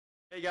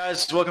Hey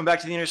guys, welcome back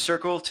to the Inner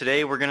Circle.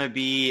 Today we're going to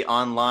be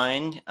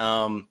online.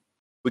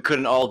 We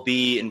couldn't all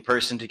be in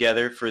person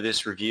together for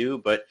this review,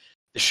 but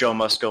the show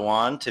must go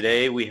on.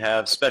 Today we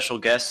have special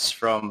guests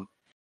from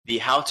the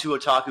How to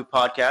Otaku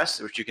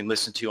podcast, which you can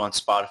listen to on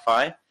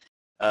Spotify.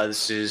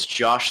 This is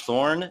Josh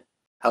Thorne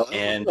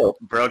and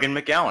Brogan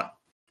McGowan.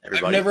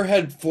 Everybody. I've never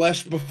had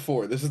flesh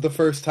before. This is the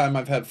first time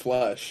I've had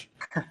flesh.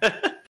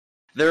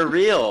 They're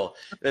real.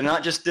 They're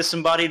not just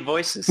disembodied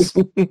voices.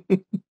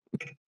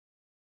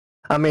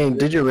 I mean,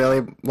 did you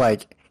really,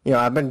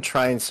 I've been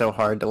trying so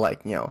hard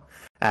to,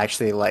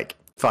 actually,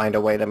 find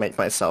a way to make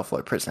myself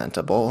look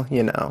presentable,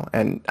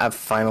 and I've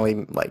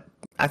finally,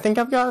 I think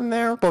I've gotten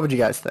there. What would you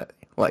guys think?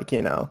 Am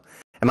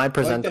I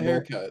presentable? I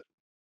like the haircut.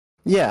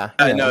 Yeah.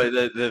 I know,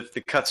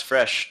 the cut's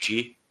fresh,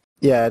 G.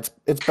 Yeah,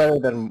 it's better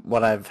than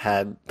what I've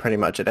had pretty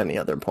much at any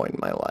other point in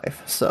my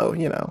life, so,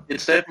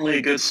 It's definitely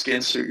a good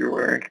skin suit you're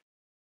wearing.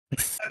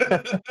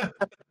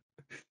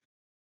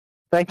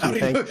 Thank you.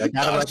 I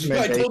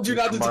told you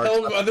not to tell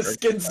him about the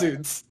skin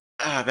suits.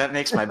 That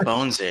makes my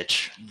bones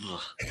itch.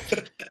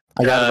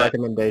 I got a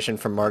recommendation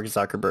from Mark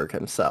Zuckerberg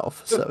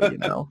himself, so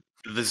The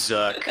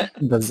Zuck.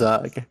 The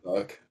Zug.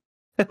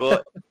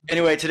 Well,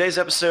 anyway, today's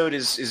episode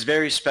is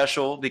very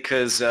special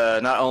because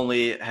not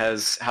only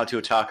has How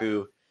to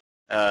Otaku,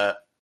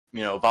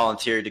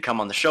 volunteered to come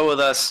on the show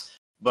with us,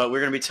 but we're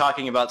going to be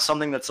talking about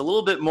something that's a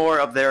little bit more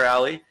up their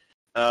alley.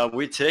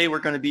 Today we're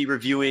going to be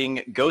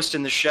reviewing Ghost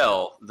in the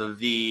Shell,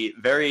 the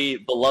very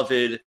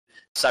beloved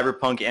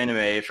cyberpunk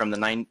anime from it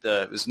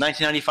was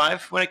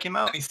 1995 when it came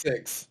out?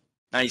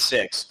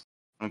 96.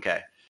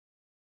 Okay.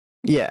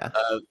 Yeah.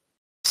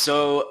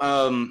 So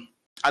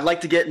I'd like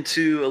to get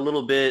into a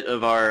little bit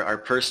of our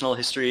personal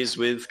histories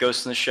with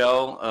Ghost in the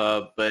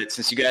Shell, but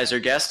since you guys are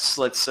guests,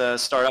 let's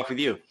start off with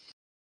you.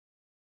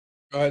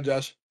 Go ahead,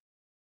 Josh.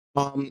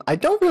 I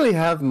don't really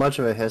have much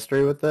of a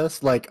history with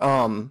this.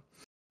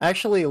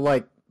 Actually,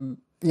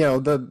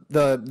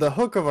 the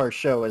hook of our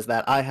show is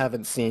that I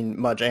haven't seen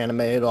much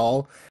anime at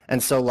all,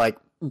 and so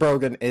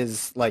Brogan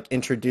is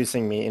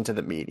introducing me into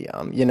the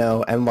medium,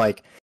 and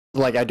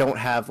I don't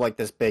have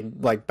this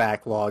big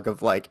backlog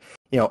of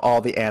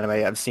all the anime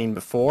I've seen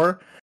before.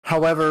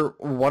 However,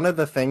 one of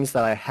the things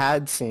that I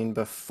had seen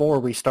before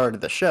we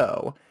started the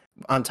show,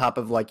 on top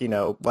of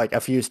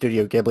a few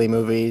Studio Ghibli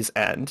movies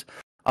and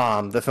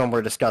the film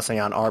we're discussing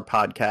on our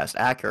podcast,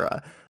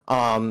 Akira,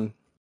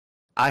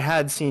 I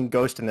had seen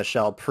Ghost in the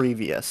Shell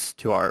previous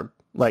to our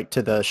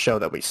to the show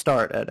that we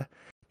started,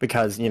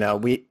 because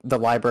the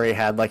library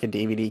had a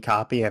DVD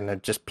copy and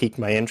it just piqued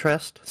my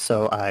interest,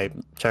 so I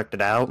checked it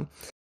out,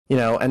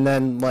 and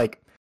then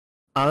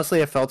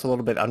honestly I felt a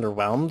little bit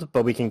underwhelmed,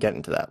 but we can get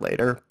into that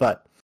later.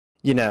 But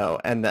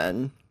and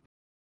then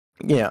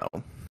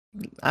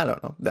I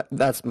don't know,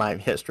 that's my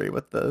history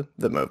with the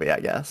movie, I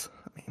guess.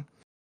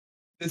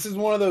 This is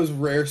one of those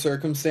rare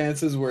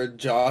circumstances where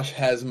Josh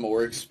has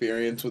more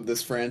experience with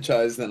this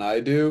franchise than I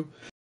do,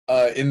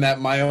 in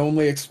that my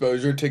only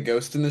exposure to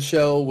Ghost in the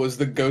Shell was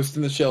the Ghost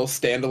in the Shell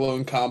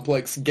standalone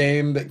complex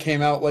game that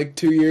came out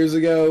 2 years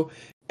ago,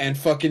 and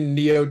fucking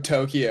Neo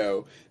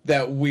Tokyo,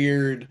 that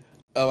weird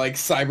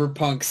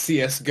cyberpunk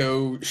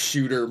CSGO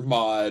shooter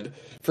mod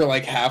for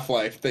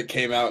Half-Life that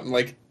came out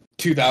in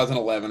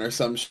 2011 or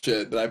some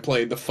shit that I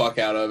played the fuck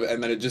out of,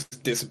 and then it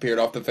just disappeared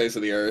off the face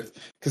of the earth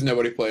because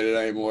nobody played it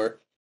anymore.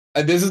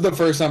 This is the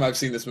first time I've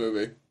seen this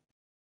movie.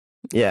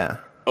 Yeah.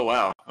 Oh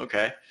wow.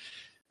 Okay.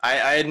 I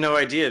had no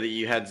idea that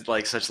you had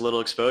such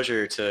little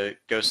exposure to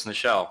Ghost in the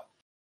Shell.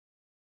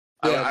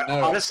 Yeah,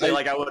 honestly,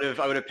 I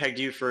would have pegged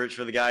you for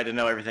the guy to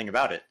know everything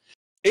about it.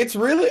 It's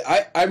really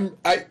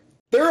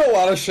there are a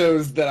lot of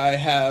shows that I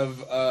have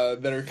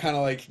that are kind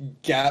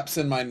of gaps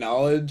in my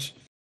knowledge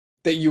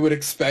that you would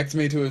expect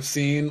me to have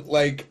seen.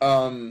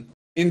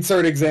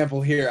 Insert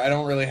example here. I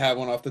don't really have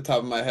one off the top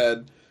of my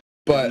head,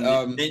 but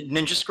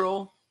Ninja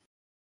Scroll.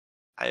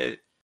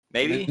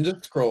 Maybe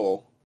Ninja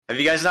Scroll. Have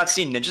you guys not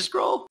seen Ninja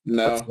Scroll?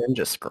 No. What's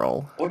Ninja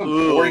Scroll? What a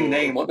boring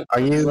name. What the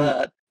fuck is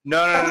that?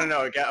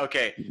 No.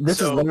 Okay.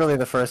 This is literally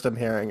the first I'm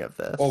hearing of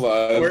this. Hold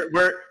on.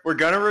 We're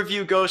gonna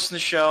review Ghost in the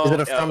Shell. Is it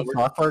a From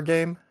Software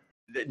game?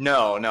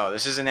 No.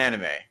 This is an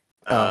anime.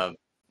 Oh.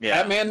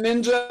 Yeah. Batman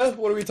Ninja?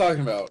 What are we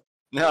talking about?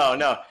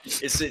 No.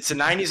 It's a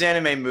 90s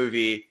anime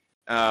movie.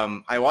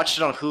 I watched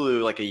it on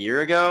Hulu a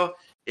year ago,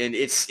 and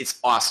it's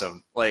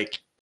awesome.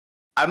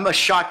 I'm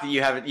shocked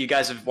that you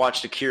guys have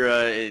watched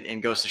Akira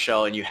and Ghost in the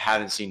Shell and you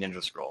haven't seen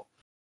Ninja Scroll.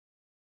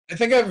 I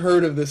think I've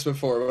heard of this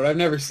before, but I've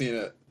never seen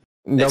it.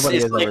 Nobody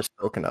has ever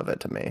spoken of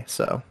it to me,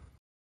 so.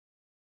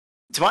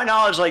 To my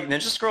knowledge,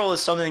 Ninja Scroll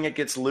is something that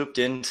gets looped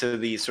into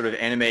the sort of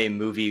anime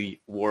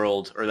movie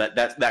world, or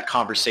that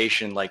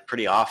conversation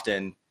pretty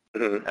often.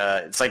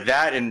 Mm-hmm. It's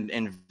that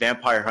and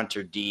Vampire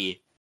Hunter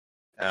D.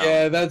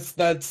 Yeah, that's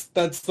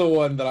the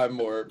one that I'm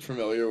more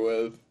familiar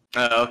with.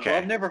 Okay. Well,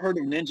 I've never heard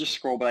of Ninja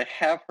Scroll, but I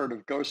have heard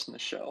of Ghost in the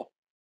Shell.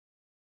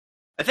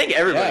 I think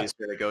everybody's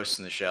heard of Ghost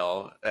in the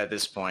Shell at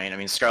this point. I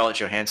mean, Scarlett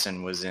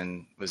Johansson was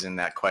in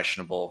that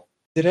questionable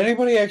Did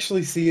anybody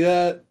actually see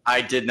that?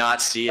 I did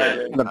not see I it.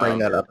 did. I'm gonna bring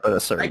that up at a I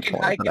certain can,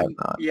 point, I but I'm can,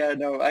 not. yeah,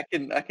 no, I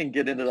can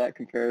get into that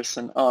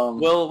comparison.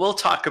 We'll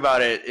talk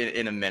about it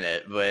in a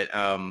minute, but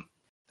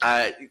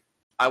I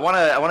I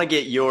want to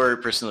get your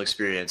personal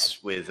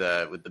experience with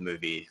the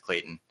movie,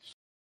 Clayton.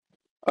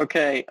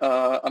 Okay,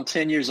 I'm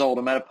 10 years old.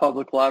 I'm at a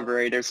public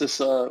library. There's this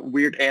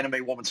weird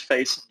anime woman's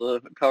face on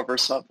the cover of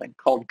something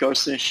called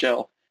Ghost in the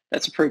Shell.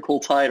 That's a pretty cool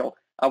title.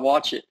 I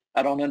watch it.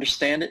 I don't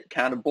understand it.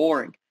 Kind of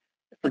boring.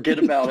 Forget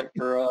about it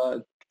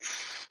for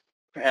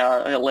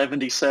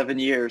 11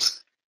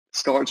 years.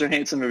 Scarlett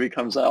Johansson movie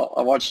comes out.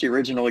 I watched the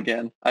original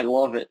again. I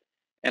love it.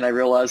 And I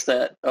realized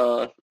that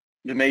The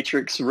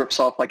Matrix rips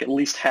off like at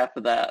least half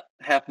of that,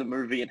 half the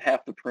movie and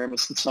half the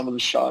premise and some of the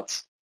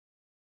shots.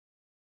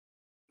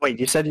 Wait,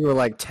 you said you were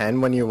like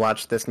 10 when you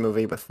watched this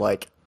movie with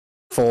like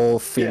full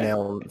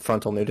female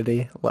frontal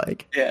nudity?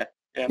 Like, Yeah,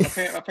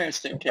 my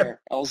parents didn't care.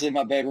 I was in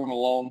my bedroom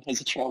alone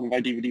as a child with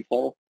my DVD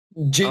player.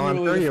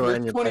 Genuinely, sure the you were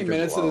in first your 20 bedroom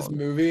minutes of this alone.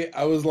 movie,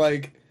 I was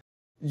like,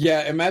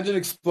 yeah, imagine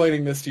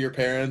explaining this to your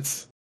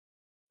parents.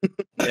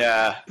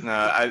 Yeah,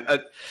 no,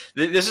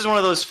 this is one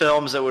of those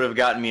films that would have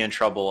gotten me in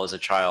trouble as a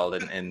child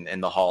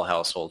in the Hall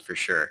household for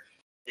sure.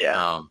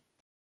 yeah.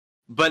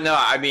 But no,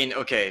 I mean,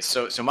 okay,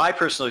 so my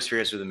personal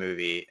experience with the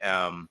movie,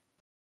 kind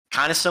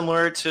of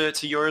similar to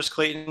yours,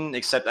 Clayton,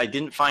 except I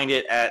didn't find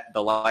it at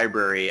the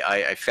library.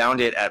 I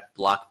found it at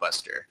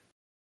Blockbuster.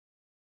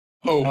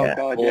 Oh, Oh Yeah.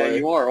 God, boy. yeah,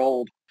 you are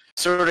old.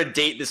 Sort of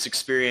date this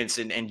experience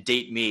and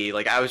date me.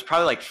 Like I was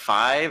probably like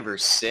 5 or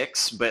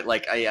 6, but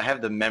like I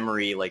have the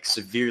memory like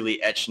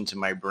severely etched into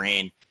my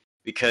brain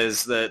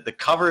because the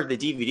cover of the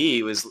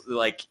DVD was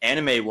like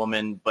anime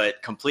woman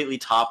but completely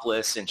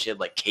topless and she had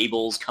like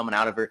cables coming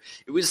out of her.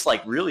 It was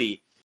like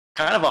really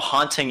kind of a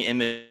haunting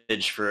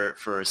image for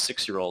a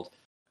 6-year-old.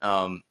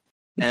 And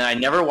I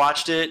never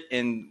watched it.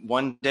 In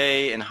one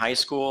day in high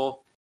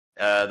school,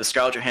 the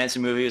Scarlett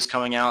Johansson movie was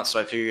coming out, so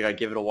I figured I'd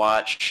give it a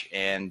watch,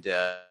 and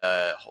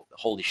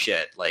holy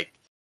shit, like,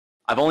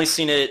 I've only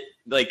seen it,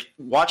 like,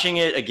 watching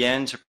it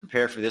again to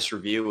prepare for this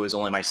review was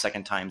only my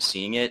second time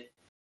seeing it,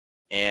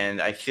 and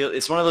I feel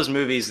it's one of those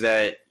movies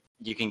that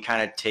you can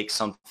kind of take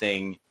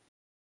something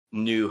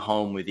new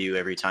home with you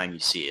every time you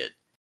see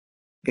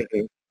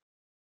it.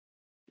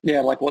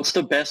 Yeah, like what's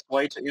the best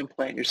way to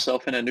implant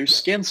yourself in a new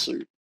skin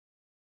suit?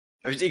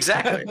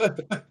 Exactly.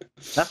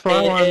 That's what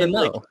I wanted to And,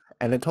 know, like,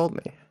 and it told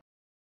me.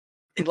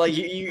 like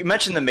you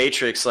mentioned the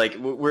Matrix, like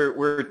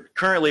we're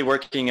currently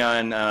working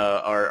on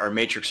our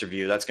Matrix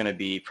review. That's going to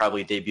be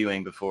probably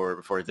debuting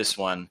before this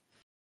one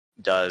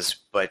does.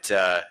 But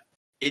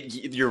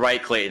you're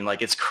right, Clayton.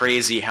 Like it's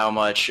crazy how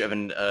much of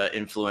an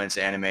influence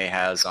anime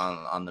has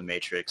on the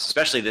Matrix,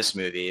 especially this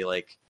movie.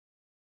 Like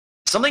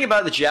something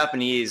about the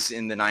Japanese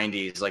in the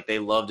 90s, like they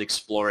loved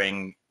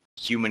exploring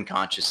human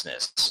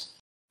consciousness.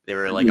 They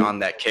were like on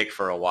that kick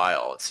for a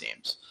while, it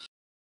seems.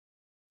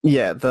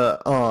 Yeah,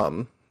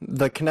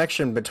 the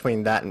connection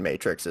between that and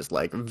Matrix is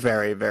like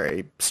very,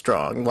 very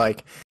strong.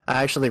 Like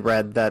I actually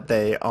read that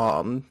they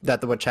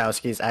that the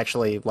Wachowskis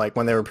actually like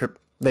when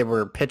they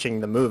were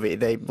pitching the movie,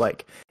 they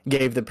like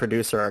gave the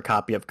producer a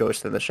copy of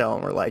Ghost in the Shell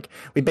and were like,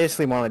 we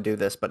basically want to do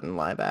this but in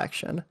live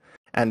action,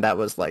 and that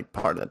was like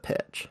part of the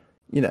pitch.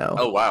 You know?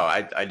 Oh wow,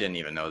 I didn't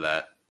even know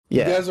that.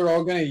 Yeah. You guys are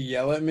all gonna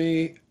yell at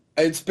me.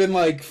 It's been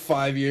like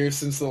 5 years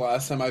since the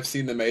last time I've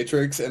seen The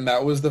Matrix, and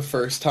that was the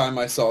first time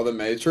I saw The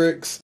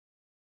Matrix.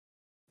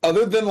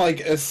 Other than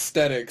like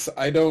aesthetics,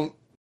 I don't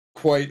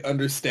quite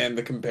understand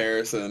the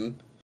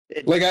comparison.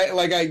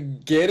 I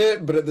get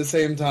it, but at the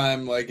same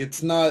time, like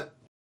it's not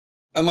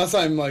unless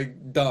I'm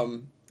like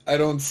dumb. I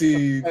don't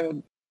see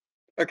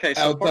Okay,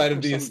 so apart outside of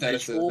from the some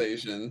visual,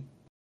 aestheticization.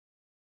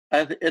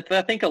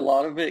 I think a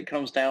lot of it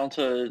comes down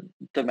to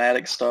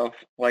thematic stuff.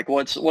 Like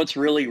what's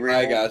really real.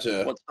 I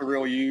gotcha. What's the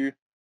real you?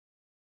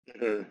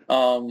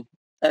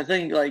 I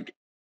think like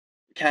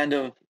kind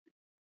of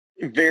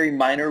very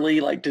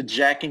minorly, like the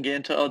jacking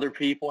into other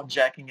people and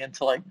jacking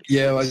into like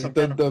Yeah, like some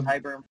kind of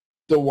cyber.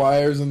 the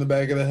wires in the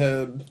back of the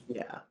head.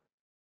 Yeah.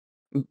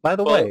 By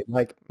the Well- way,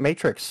 like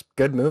Matrix,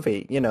 good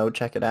movie. You know,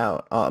 check it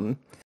out.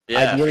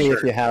 Yeah, Ideally, for if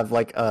sure. you have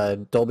like a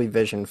Dolby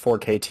Vision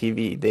 4K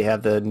TV, they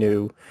have the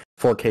new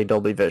 4K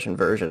Dolby Vision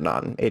version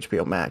on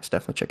HBO Max.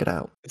 Definitely check it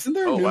out. Isn't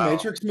there a Oh, new wow.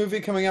 Matrix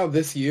movie coming out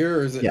this year,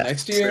 or is it Yes.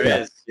 next There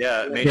year? is,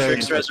 yeah. Yeah.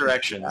 Matrix Yeah.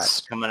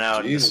 Resurrections coming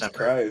out in Jesus December.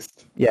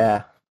 Christ.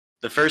 Yeah.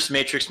 The first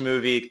Matrix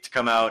movie to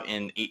come out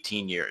in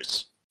 18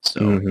 years.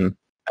 So Mhm.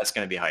 that's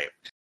going to be hype.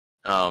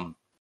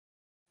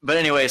 But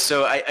anyway,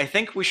 so I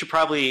think we should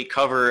probably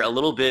cover a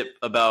little bit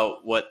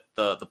about what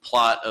the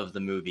plot of the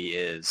movie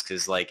is,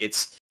 because like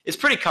it's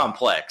pretty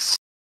complex.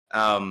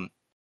 And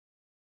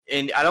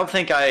I don't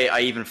think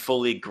I even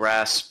fully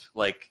grasp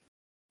like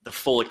the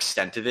full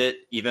extent of it,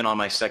 even on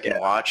my second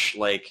watch.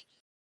 Like,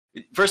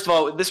 first of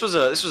all, this was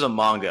a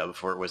manga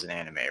before it was an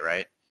anime,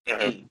 right?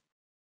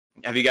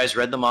 Have you guys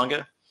read the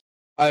manga?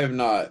 I have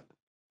not.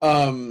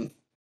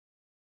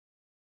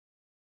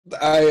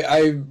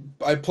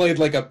 I played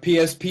like a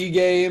PSP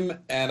game,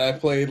 and I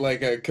played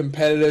like a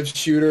competitive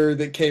shooter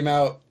that came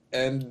out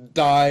and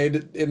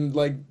died in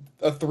like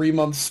a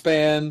 3-month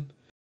span,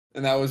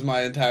 and that was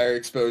my entire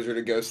exposure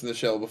to Ghost in the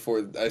Shell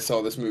before I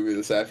saw this movie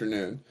this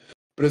afternoon.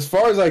 But as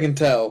far as I can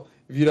tell,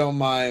 if you don't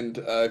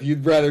mind, if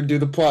you'd rather do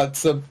the plot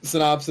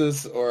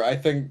synopsis, or I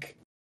think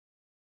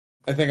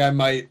I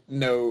might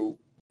know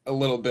a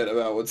little bit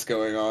about what's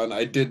going on.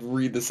 I did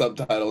read the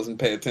subtitles and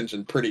pay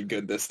attention pretty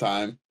good this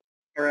time.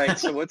 All right,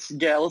 so let's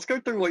go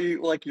through what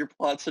you like your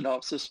plot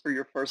synopsis for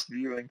your first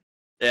viewing.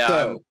 Yeah,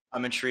 So-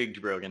 I'm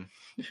intrigued, Brogan.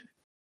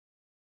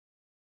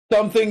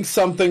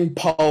 Something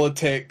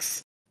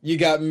politics. You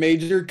got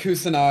Major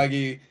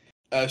Kusanagi.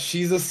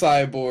 She's a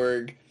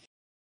cyborg.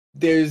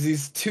 There's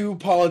these two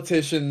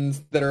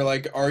politicians that are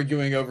like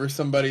arguing over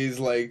somebody's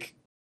like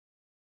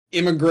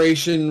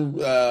immigration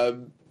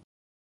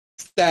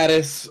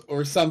status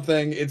or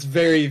something. It's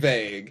very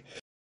vague.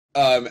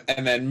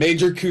 And then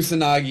Major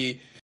Kusanagi,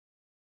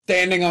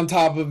 standing on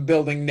top of a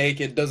building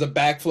naked, does a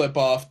backflip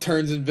off,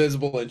 turns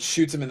invisible, and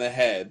shoots him in the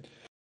head.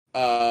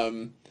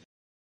 And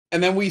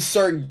then we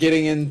start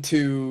getting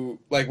into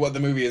like what the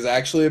movie is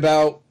actually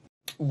about,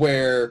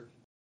 where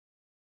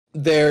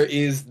there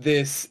is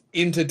this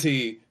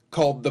entity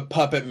called the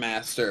Puppet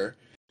Master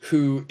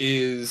who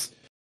is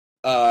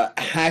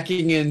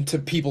hacking into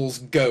people's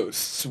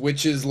ghosts,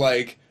 which is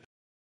like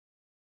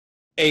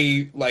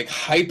a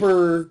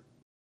hyper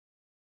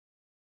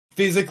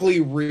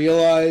physically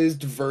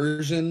realized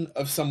version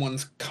of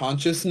someone's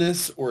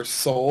consciousness or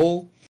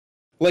soul.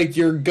 Like,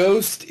 your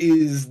ghost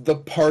is the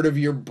part of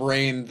your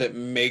brain that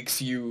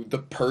makes you the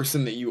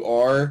person that you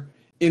are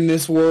in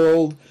this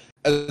world,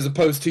 as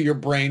opposed to your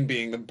brain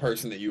being the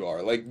person that you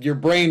are. Like, your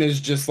brain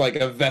is just like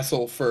a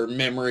vessel for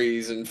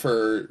memories and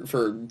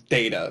for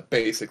data,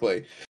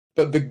 basically.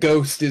 But the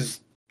ghost is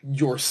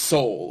your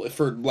soul,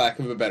 for lack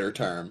of a better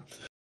term.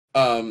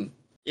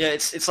 Yeah,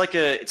 it's like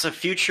it's a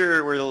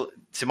future where,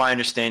 to my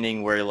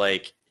understanding, where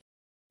like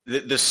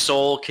the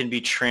soul can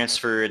be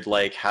transferred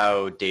like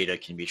how data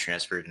can be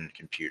transferred in a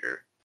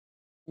computer.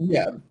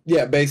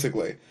 Yeah,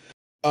 basically.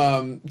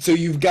 So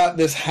you've got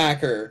this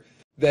hacker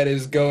that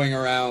is going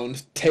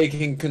around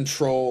taking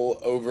control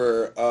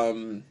over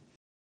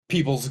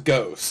people's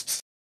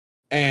ghosts.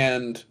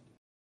 And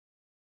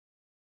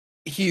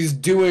he's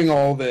doing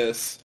all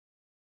this,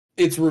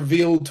 it's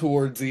revealed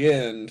towards the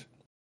end,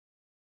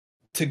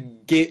 to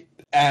get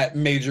at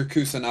Major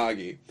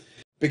Kusanagi,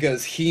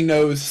 because he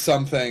knows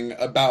something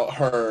about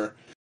her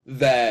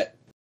that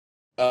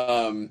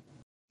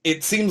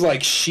it seems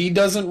like she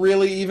doesn't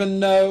really even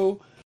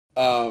know.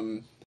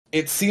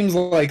 It seems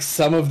like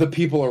some of the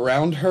people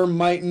around her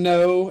might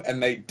know,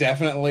 and they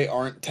definitely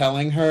aren't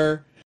telling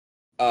her.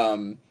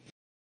 And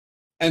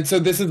so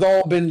this has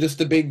all been just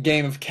a big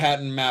game of cat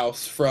and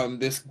mouse from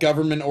this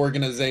government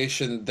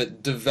organization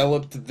that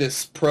developed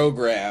this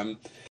program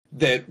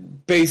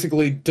that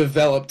basically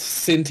developed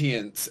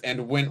sentience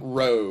and went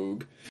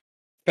rogue,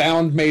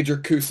 found Major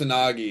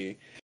Kusanagi,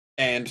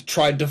 and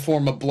tried to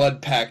form a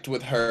blood pact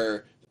with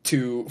her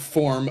to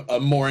form a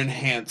more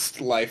enhanced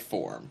life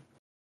form.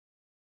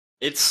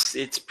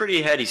 It's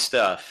pretty heady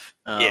stuff.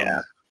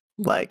 Yeah.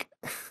 Like,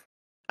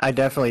 I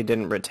definitely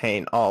didn't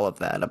retain all of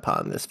that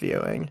upon this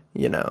viewing,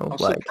 you know? I'm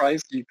like,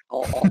 surprised you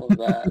call all of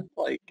that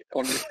like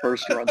on your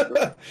first run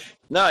through.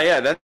 No, yeah,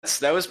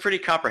 that was pretty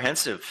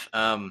comprehensive.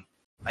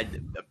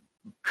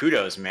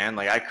 Kudos, man.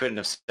 Like, I couldn't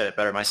have said it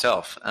better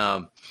myself.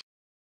 Yeah.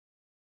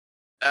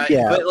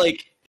 But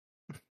like,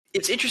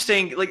 it's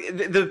interesting. Like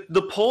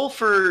the poll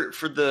for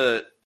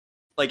the,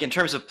 like, in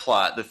terms of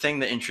plot, the thing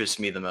that interests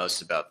me the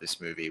most about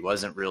this movie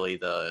wasn't really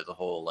the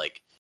whole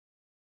like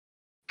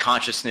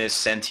consciousness,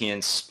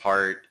 sentience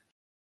part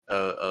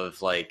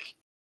of like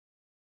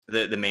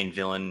the main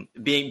villain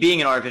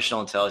being an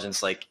artificial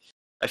intelligence. Like,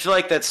 I feel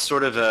like that's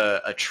sort of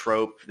a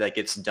trope that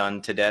gets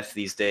done to death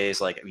these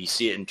days. Like, you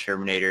see it in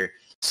Terminator,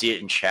 see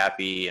it in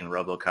Chappie and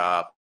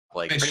RoboCop,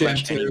 like Space pretty Jam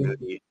much any 2.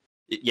 movie.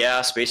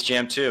 Yeah, Space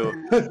Jam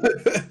 2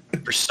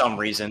 for some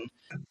reason.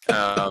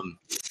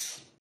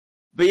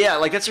 But yeah,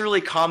 like, that's a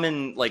really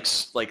common like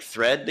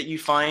thread that you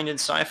find in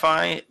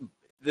sci-fi.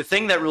 The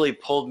thing that really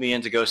pulled me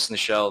into Ghost in the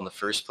Shell in the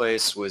first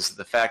place was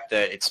the fact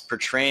that it's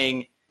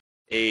portraying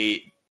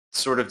a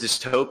sort of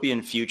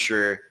dystopian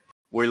future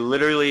where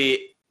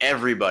literally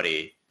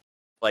everybody,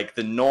 like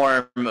the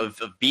norm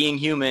of being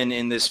human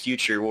in this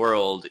future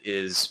world,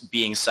 is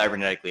being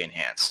cybernetically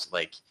enhanced.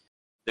 Like,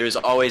 there's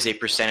always a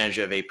percentage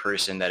of a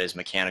person that is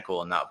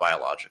mechanical and not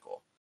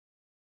biological.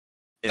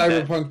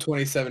 Cyberpunk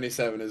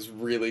 2077 is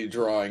really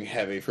drawing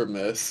heavy from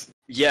this.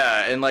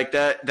 Yeah, and like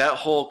that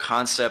whole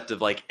concept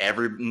of like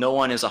no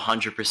one is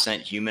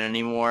 100% human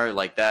anymore,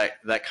 like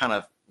that kind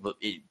of,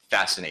 it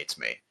fascinates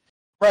me.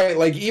 Right,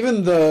 like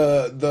even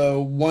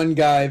the one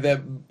guy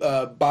that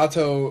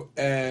Bato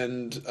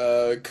and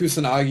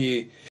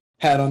Kusanagi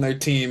had on their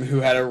team,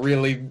 who had a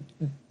really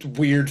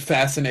weird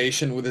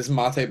fascination with his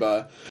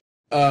mateba,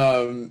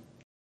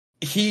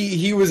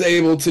 he was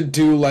able to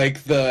do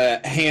like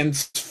the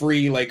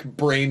hands-free like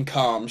brain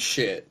comm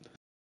shit.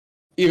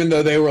 Even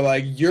though they were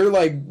like, you're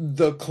like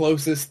the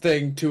closest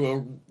thing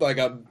to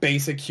a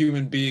basic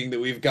human being that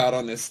we've got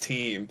on this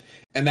team.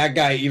 And that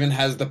guy even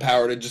has the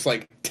power to just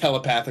like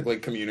telepathically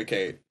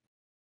communicate.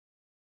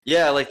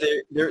 Yeah, like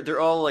they're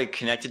all like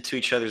connected to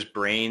each other's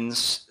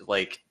brains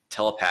like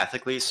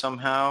telepathically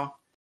somehow.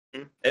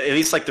 At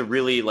least like the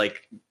really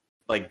like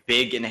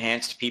big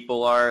enhanced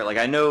people are. Like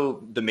I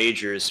know the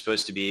Major is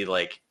supposed to be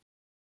like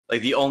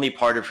the only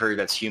part of her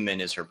that's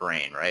human is her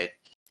brain, right?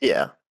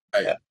 Yeah.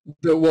 Right.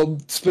 Well,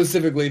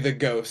 specifically the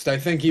ghost. I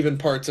think even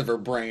parts of her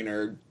brain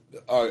are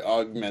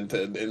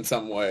augmented in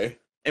some way.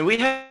 And we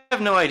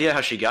have no idea how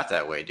she got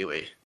that way, do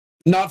we?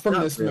 Not from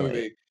Not this really.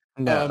 movie.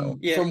 No.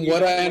 From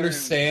what I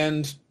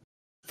understand,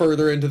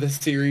 further into the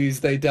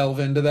series, they delve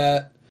into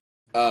that,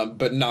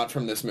 but not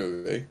from this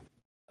movie.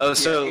 Oh,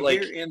 so yeah,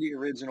 like here in the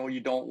original,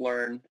 you don't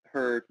learn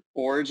her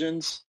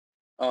origins.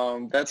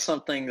 That's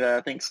something that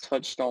I think's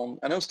touched on.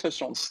 I know it's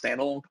touched on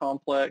Standalone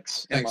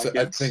Complex and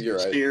I think you're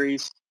right.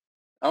 series.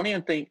 I don't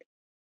even think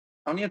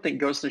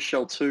Ghost in the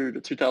Shell 2,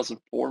 the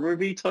 2004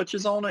 movie,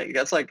 touches on it.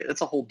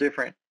 It's a whole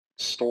different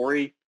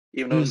story,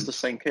 even though it's the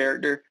same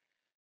character.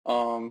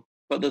 But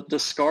the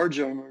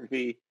ScarJo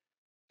movie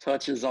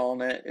touches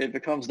on it. It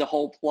becomes the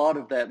whole plot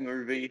of that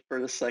movie for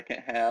the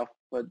second half.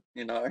 But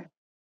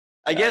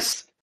I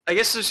guess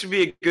this would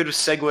be a good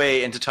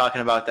segue into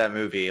talking about that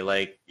movie.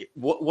 Like,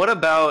 what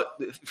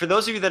about, for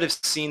those of you that have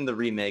seen the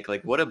remake,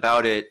 like, what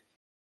about it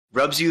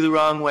rubs you the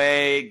wrong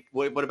way?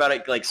 What about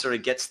it, like, sort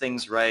of gets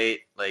things right?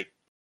 Like,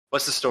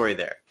 what's the story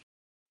there?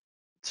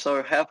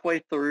 So halfway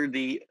through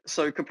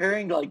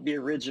comparing, like, the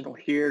original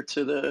here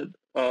to the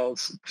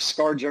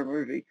ScarJo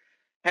movie,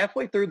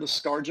 halfway through the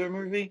ScarJo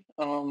movie,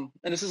 and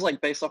this is,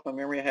 like, based off my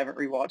memory, I haven't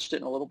rewatched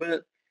it in a little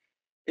bit,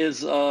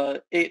 is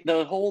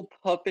the whole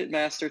puppet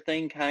master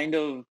thing kind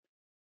of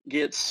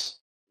gets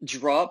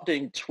dropped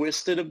and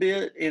twisted a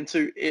bit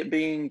into it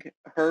being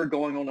her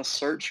going on a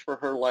search for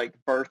her like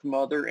birth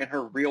mother and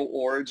her real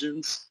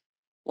origins,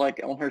 like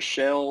on her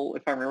shell,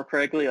 if I remember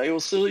correctly. Like,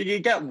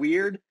 it got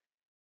weird,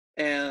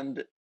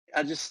 and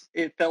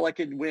it felt like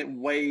it went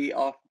way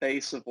off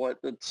base of what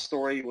the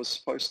story was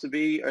supposed to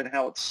be and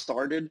how it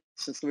started.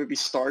 Since the movie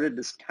started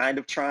as kind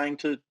of trying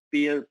to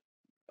be a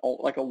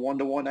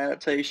one-to-one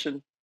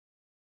adaptation.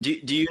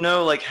 Do you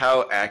know like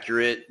how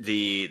accurate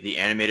the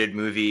animated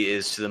movie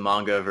is to the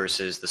manga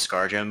versus the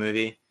ScarJo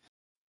movie?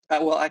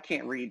 Well, I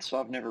can't read, so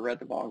I've never read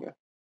the manga.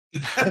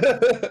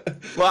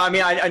 Well, I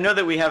mean, I know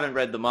that we haven't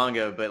read the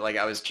manga, but like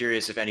I was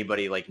curious if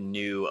anybody like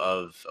knew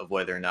of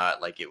whether or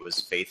not like it was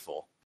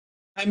faithful.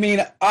 I mean,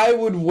 I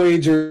would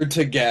wager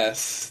to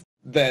guess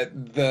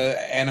that the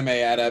anime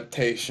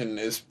adaptation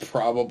is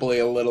probably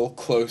a little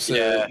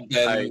closer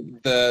than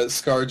the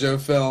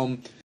ScarJo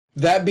film.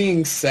 That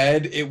being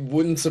said, it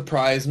wouldn't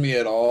surprise me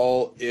at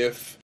all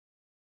if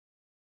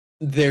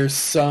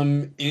there's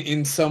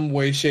in some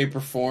way, shape, or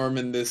form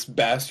in this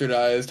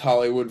bastardized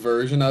Hollywood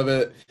version of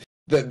it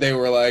that they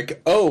were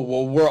like, oh,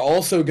 well,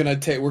 we're gonna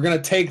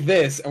take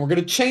this and we're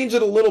gonna change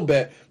it a little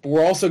bit, but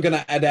we're also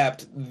gonna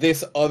adapt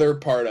this other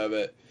part of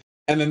it.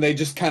 And then they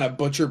just kind of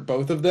butcher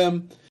both of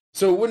them.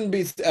 So it wouldn't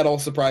be at all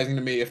surprising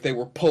to me if they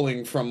were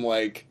pulling from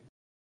like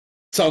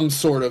some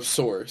sort of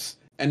source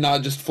and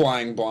not just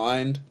flying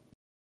blind.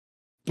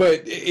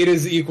 But it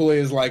is equally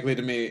as likely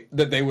to me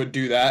that they would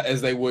do that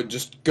as they would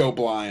just go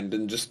blind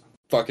and just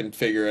fucking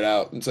figure it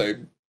out and say,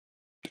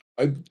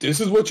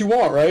 this is what you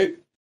want, right?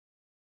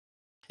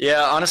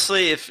 Yeah,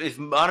 honestly, if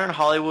modern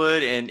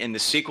Hollywood and the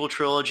sequel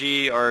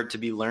trilogy are to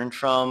be learned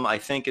from, I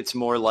think it's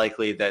more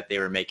likely that they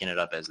were making it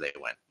up as they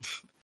went.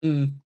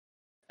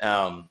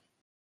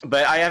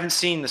 But I haven't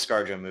seen the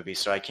ScarJo movie,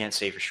 so I can't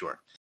say for sure.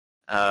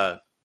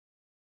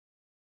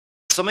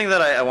 Something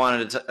that I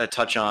wanted to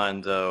touch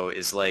on, though,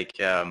 is like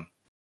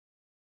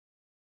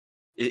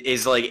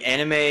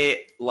anime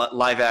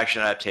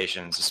live-action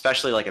adaptations,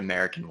 especially like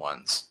American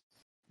ones.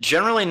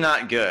 Generally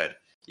not good.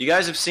 You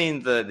guys have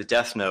seen the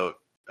Death Note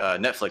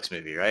Netflix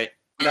movie, right?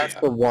 That's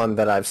the one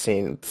that I've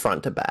seen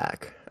front to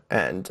back.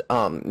 And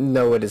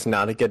no, it is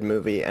not a good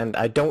movie. And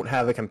I don't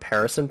have a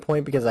comparison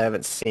point because I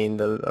haven't seen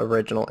the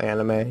original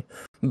anime.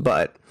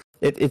 But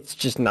it's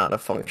just not a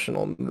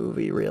functional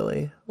movie,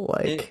 really.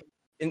 Like,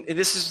 and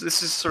this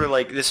is sort of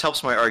like, this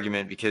helps my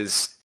argument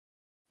because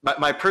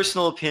my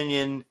personal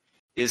opinion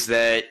is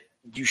that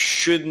you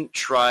shouldn't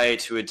try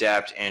to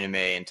adapt anime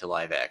into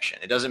live action.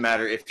 It doesn't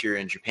matter if you're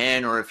in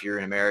Japan or if you're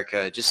in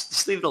America.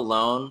 Just leave it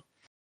alone.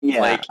 Yeah,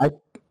 like,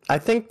 I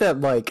think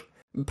that like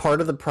part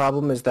of the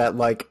problem is that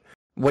like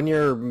when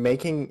you're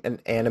making an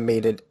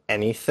animated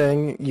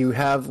anything, you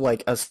have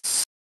like a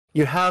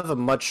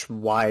much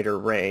wider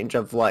range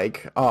of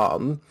like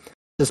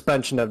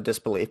suspension of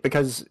disbelief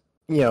because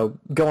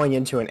going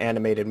into an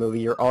animated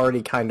movie, you're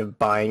already kind of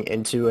buying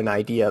into an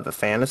idea of a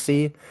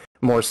fantasy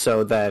more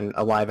so than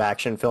a live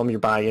action film. You're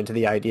buying into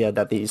the idea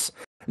that these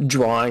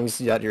drawings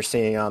that you're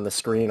seeing on the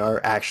screen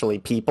are actually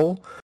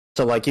people.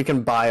 So like you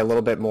can buy a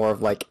little bit more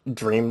of like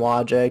dream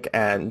logic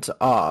and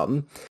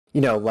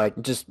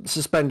like just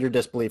suspend your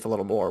disbelief a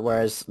little more.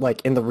 Whereas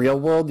like in the real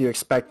world, you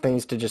expect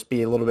things to just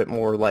be a little bit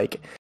more like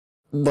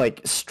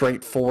like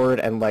straightforward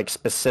and like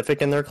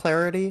specific in their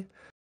clarity.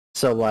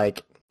 So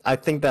like I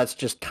think that's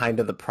just kind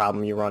of the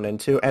problem you run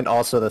into, and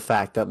also the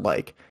fact that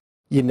like,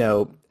 you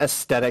know,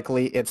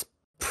 aesthetically it's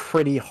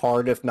pretty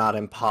hard, if not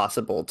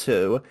impossible,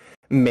 to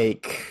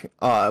make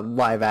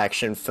live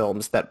action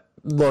films that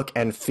look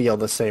and feel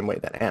the same way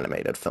that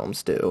animated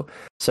films do.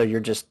 So you're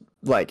just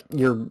like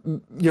you're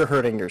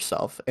hurting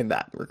yourself in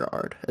that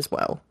regard as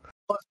well.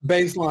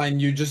 Baseline,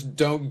 you just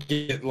don't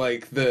get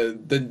like the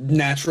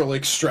natural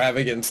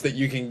extravagance that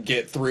you can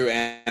get through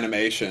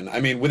animation. I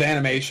mean, with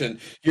animation,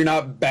 you're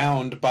not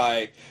bound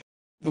by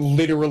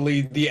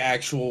literally the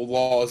actual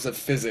laws of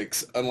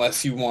physics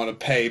unless you want to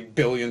pay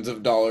billions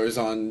of dollars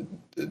on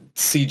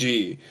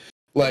CG.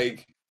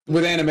 Like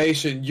with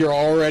animation, you're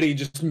already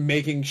just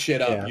making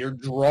shit up. Yeah. You're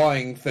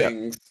drawing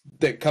things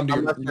that come to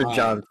Unless your you're mind.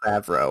 John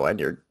Favreau and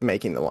you're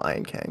making The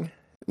Lion King.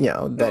 You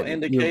know, Well, in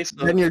the case of-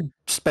 then you're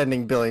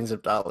spending billions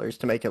of dollars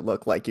to make it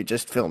look like you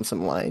just filmed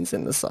some lions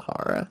in the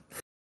Sahara. Or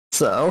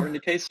So in the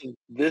case of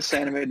this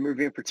animated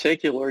movie in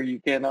particular, you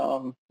can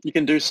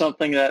do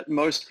something that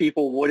most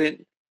people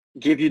wouldn't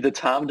give you the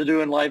time to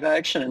do in live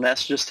action, and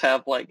that's just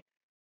have like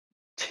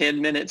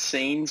 10-minute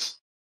scenes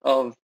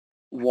of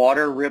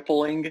water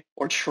rippling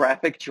or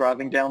traffic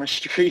driving down a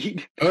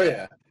street. Oh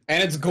yeah,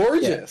 and it's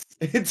gorgeous.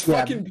 It's Yeah.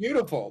 fucking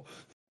beautiful.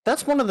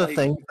 that's one of the Like-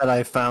 things that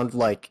I found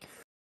like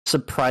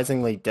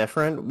surprisingly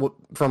different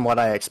from what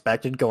I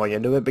expected going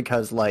into it,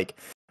 because like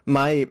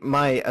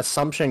my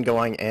assumption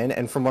going in,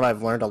 and from what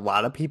I've learned, a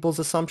lot of people's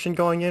assumption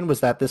going in, was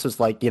that this was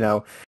like, you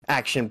know,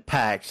 action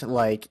packed,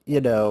 like, you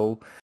know,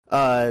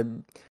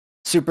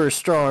 super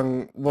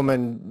strong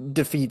woman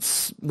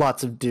defeats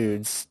lots of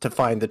dudes to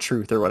find the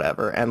truth or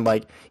whatever. And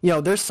like, you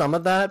know, there's some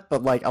of that,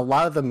 but like a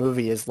lot of the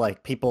movie is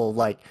like people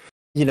like,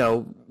 you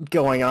know,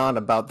 going on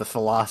about the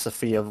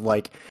philosophy of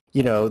like,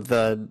 you know,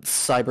 the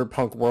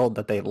cyberpunk world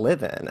that they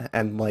live in,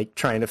 and like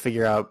trying to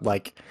figure out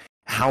like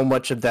how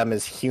much of them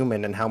is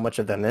human and how much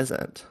of them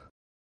isn't.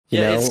 You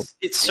Yeah, know?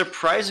 it's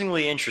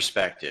surprisingly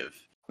introspective.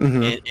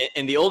 Mhm.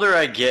 And the older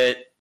I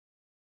get,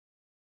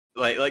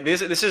 like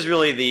this is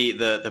really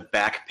the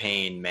back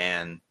pain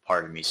man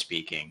part of me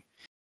speaking.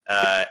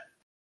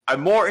 I'm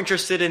more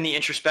interested in the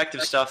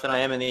introspective stuff than I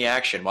am in the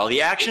action. While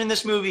the action in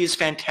this movie is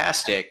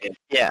fantastic,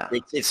 Yeah.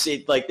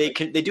 like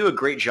they do a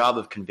great job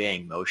of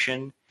conveying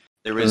motion.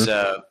 There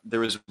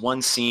was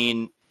one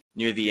scene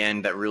near the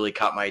end that really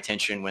caught my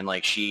attention when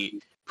like she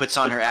puts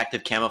on her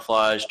active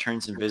camouflage,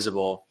 turns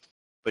invisible,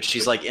 but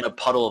she's like in a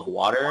puddle of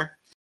water,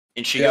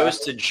 and she Yeah. goes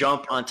to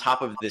jump on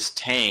top of this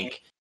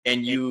tank,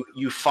 and you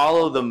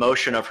follow the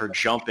motion of her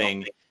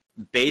jumping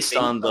based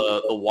on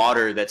the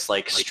water that's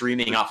like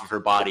streaming off of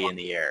her body in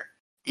the air.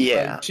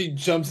 Yeah. Like, she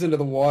jumps into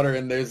the water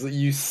and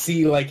you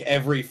see like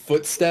every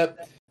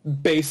footstep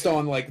based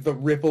on like the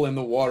ripple in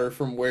the water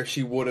from where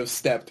she would have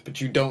stepped,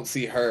 but you don't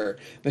see her.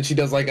 Then she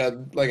does like a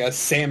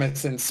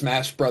Samus and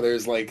Smash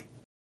Brothers like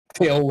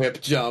tail whip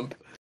jump.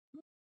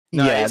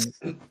 No, yeah.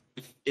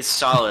 it's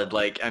solid.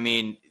 Like, I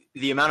mean,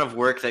 the amount of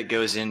work that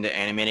goes into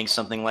animating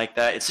something like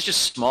that, it's such a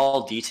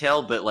small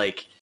detail, but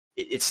like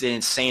it's an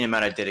insane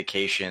amount of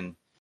dedication.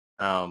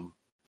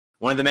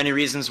 One of the many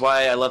reasons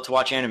why I love to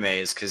watch anime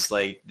is because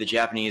like the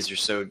Japanese are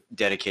so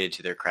dedicated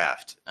to their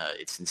craft.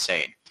 It's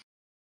insane.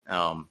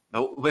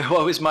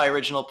 What was my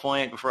original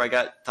point before I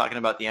got talking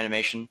about the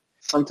animation?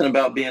 Something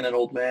about being an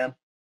old man.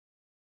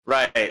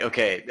 Right.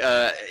 Okay.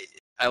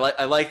 I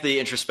like the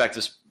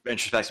introspective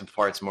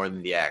parts more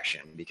than the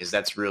action, because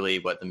that's really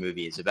what the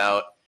movie is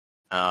about.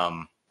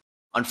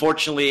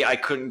 Unfortunately, I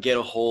couldn't get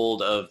a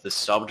hold of the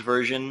subbed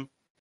version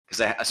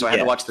because I had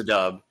to watch the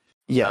dub.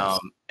 Yes.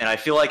 And I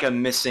feel like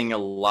I'm missing a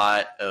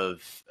lot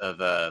of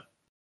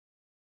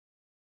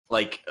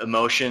like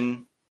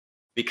emotion,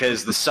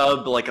 because the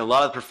sub, like a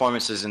lot of the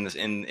performances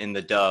in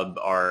the dub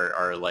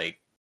are like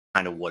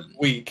kind of wooden.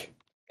 Weak.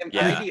 Am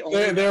Yeah. I the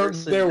only They're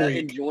person that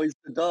weak. enjoys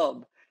the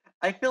dub?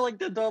 I feel like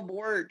the dub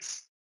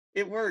works.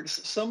 It works.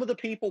 Some of the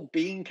people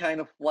being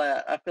kind of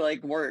flat, I feel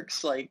like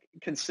works, like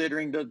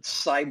considering the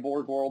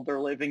cyborg world they're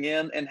living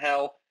in and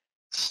how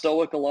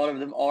stoic a lot of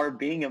them are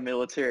being a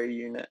military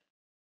unit.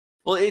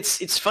 Well,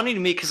 it's funny to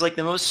me because like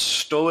the most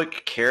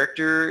stoic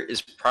character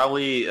is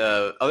probably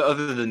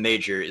other than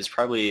Major is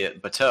probably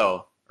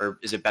Bateau, or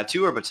is it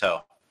Batu or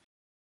Bateau?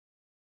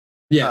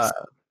 Yes.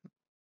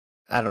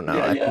 I don't know.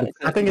 Yeah,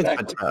 I think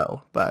exactly. it's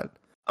Bateau, but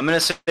I'm gonna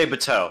say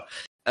Bateau.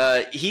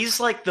 He's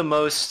like the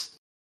most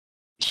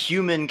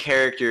human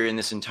character in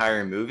this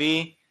entire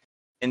movie,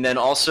 and then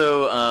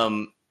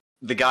also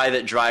the guy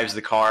that drives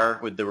the car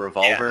with the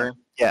revolver.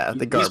 yeah,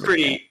 the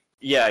garbage.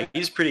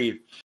 He's pretty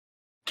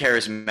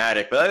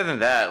charismatic. But other than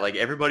that, like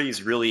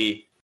everybody's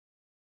really,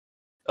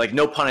 like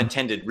no pun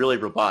intended, really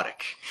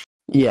robotic.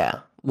 Yeah,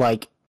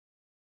 like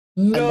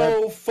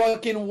No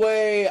fucking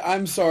way.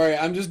 I'm sorry.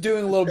 I'm just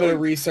doing a little bit of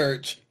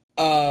research.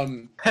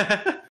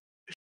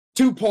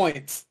 2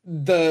 points.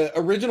 The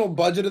original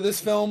budget of this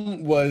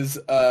film was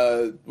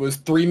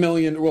 $3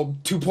 million, well,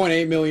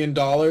 $2.8 million,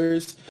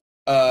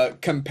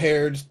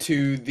 compared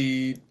to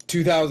the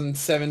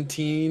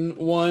 2017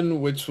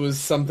 one, which was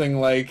something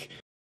like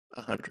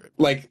 100.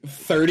 like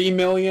 30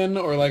 million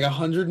or like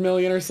 100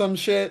 million or some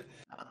shit.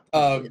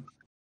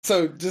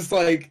 So just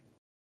like,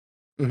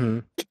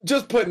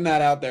 just putting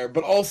that out there.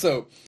 But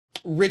also,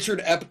 Richard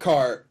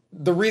Epcar,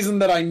 the reason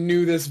that I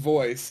knew this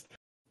voice,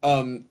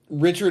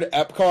 Richard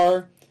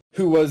Epcar,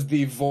 who was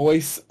the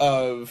voice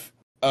of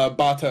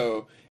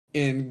Bato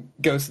in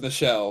Ghost in the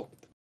Shell,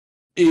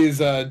 is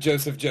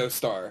Joseph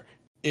Joestar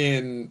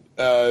in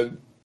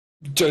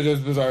JoJo's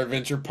Bizarre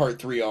Adventure Part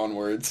 3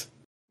 onwards.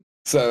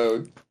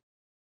 So,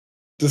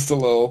 just a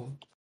little...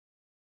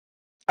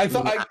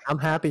 I'm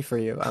happy for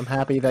you. I'm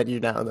happy that you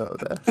now know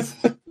this.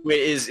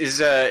 Wait,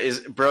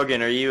 is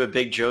Brogan, are you a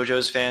big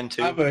JoJo's fan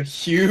too? I'm a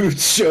huge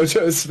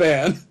JoJo's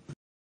fan.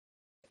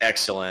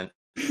 Excellent.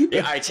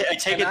 Yeah, I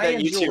take it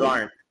that you two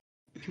aren't.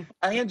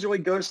 I enjoy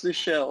Ghost in the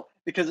Shell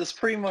because it's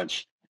pretty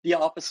much the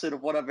opposite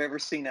of what I've ever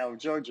seen out of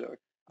JoJo.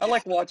 I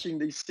like watching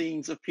these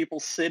scenes of people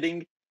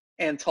sitting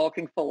and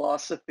talking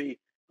philosophy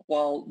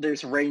while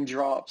there's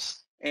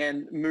raindrops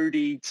and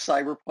moody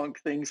cyberpunk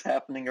things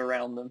happening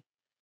around them.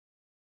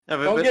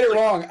 No, Don't get it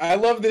wrong. I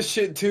love this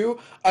shit too.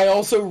 I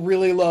also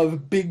really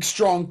love big,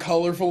 strong,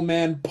 colorful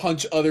man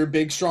punch other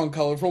big, strong,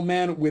 colorful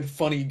man with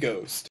funny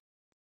ghost.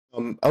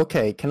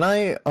 Okay, can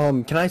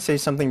I say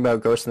something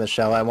about Ghost in the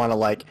Shell? I want to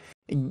like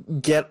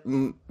get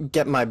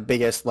my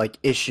biggest like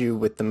issue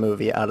with the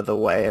movie out of the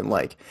way and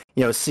like,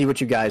 you know, see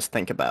what you guys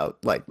think about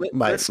like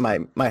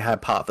my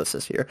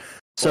hypothesis here.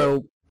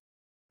 So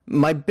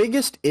my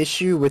biggest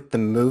issue with the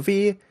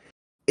movie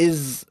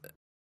is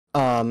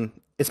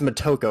it's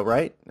Motoko,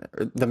 right?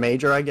 The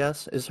Major, I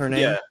guess, is her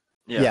name.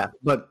 Yeah.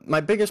 But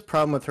my biggest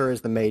problem with her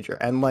is the Major,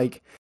 and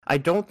like I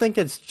don't think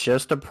it's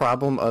just a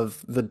problem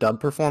of the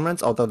dub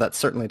performance, although that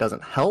certainly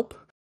doesn't help.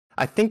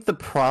 I think the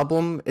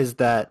problem is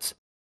that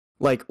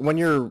like when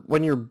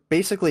you're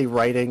basically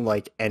writing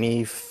like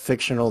any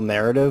fictional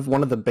narrative,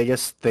 one of the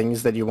biggest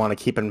things that you want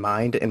to keep in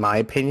mind, in my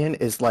opinion,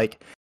 is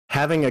like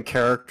having a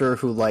character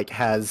who like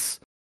has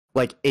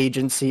like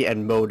agency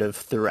and motive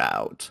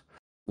throughout,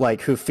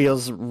 like who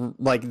feels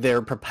like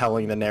they're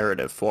propelling the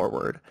narrative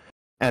forward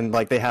and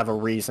like they have a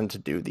reason to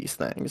do these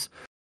things.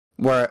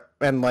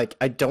 And like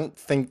I don't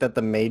think that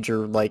the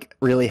Major like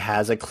really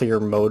has a clear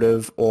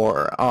motive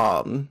or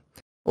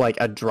like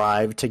a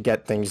drive to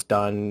get things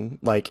done,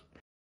 like,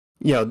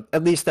 you know,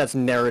 at least that's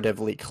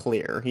narratively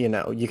clear. You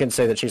know, you can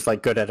say that she's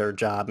like good at her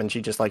job and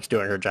she just likes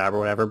doing her job or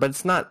whatever, but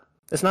it's not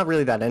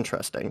really that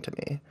interesting to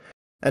me.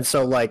 And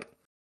so like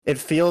it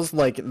feels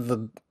like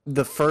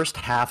the first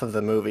half of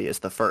the movie is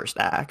the first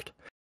act,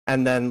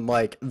 and then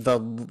like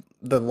the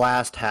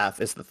last half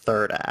is the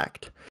third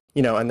act.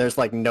 You know, and there's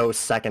like no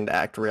second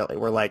act really,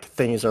 where like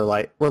things are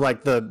like where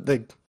like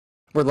the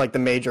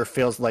Major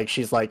feels like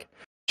she's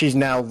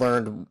now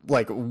learned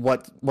like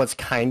what's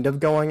kind of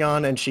going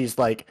on, and she's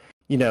like,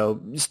 you know,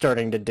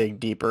 starting to dig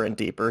deeper and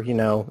deeper, you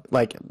know,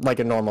 like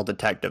a normal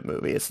detective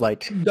movie. It's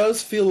like it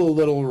does feel a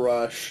little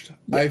rushed.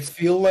 Yeah. I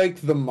feel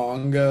like the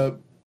manga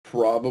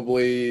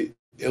probably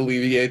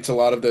alleviates a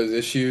lot of those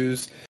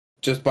issues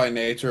just by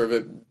nature of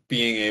it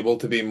being able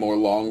to be more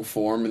long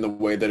form in the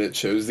way that it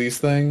shows these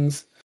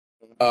things.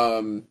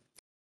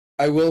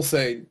 I will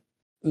say,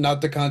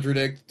 not to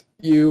contradict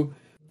you,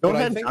 don't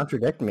ahead and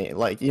contradict me.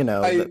 Like, you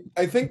know,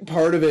 I think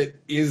part of it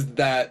is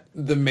that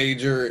the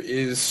Major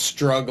is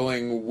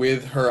struggling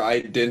with her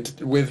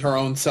with her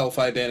own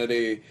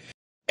self-identity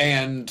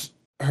and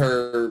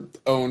her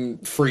own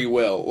free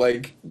will.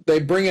 Like, they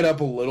bring it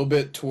up a little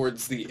bit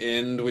towards the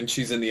end when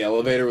she's in the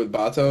elevator with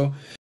Bato,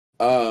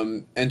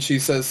 and she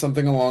says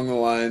something along the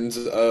lines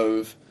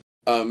of,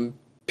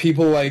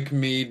 people like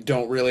me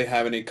don't really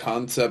have any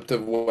concept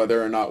of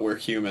whether or not we're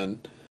human.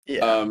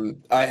 Yeah.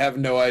 I have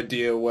no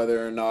idea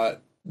whether or not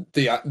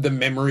the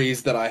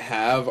memories that I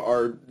have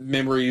are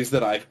memories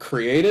that I've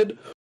created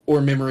or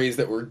memories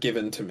that were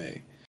given to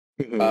me.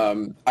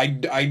 Mm-hmm.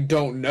 I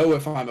don't know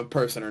if I'm a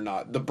person or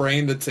not. The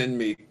brain that's in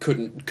me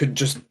could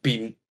just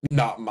be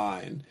not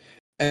mine.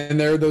 And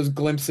there are those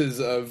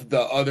glimpses of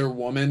the other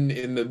woman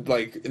in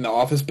the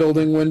office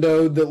building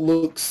window that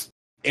looks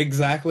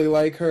exactly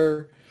like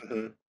her.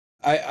 Mm-hmm.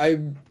 I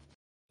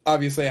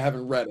obviously I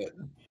haven't read it,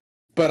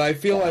 but I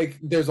feel like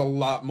there's a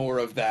lot more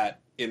of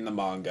that in the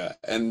manga,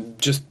 and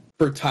just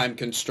for time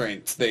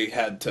constraints, they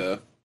had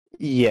to.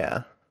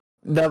 Yeah,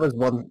 that was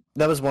one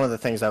of the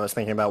things I was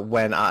thinking about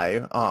when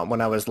I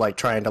was like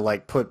trying to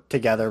like put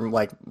together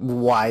like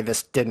why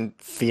this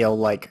didn't feel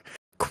like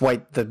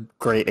quite the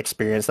great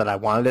experience that I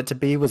wanted it to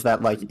be, was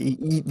that like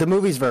the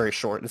movie's very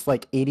short. It's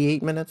like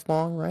 88 minutes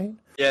long, right?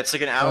 Yeah, it's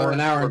like an hour and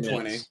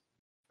 20.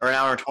 Or an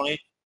hour and 20?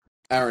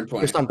 Hour and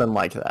 20. Or something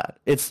like that.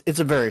 It's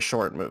a very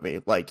short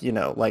movie. Like, you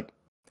know, like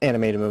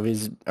animated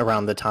movies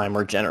around the time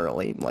were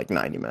generally like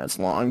 90 minutes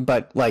long,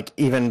 but like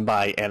even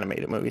by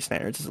animated movie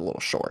standards it's a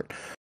little short.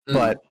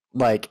 But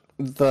like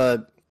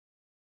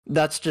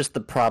that's just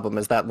the problem,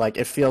 is that like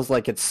it feels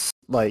like it's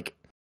like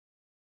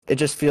it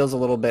just feels a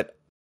little bit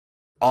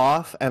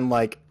off. And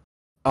like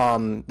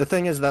the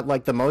thing is that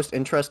like the most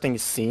interesting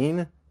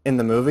scene in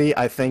the movie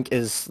I think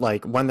is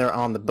like when they're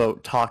on the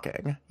boat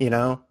talking, you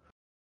know?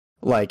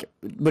 like,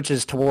 which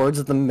is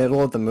towards the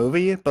middle of the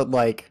movie, but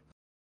like,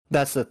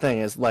 that's the thing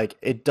is like,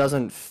 it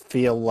doesn't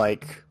feel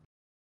like,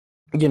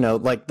 you know,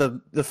 like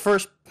the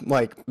first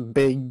like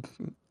big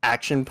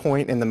action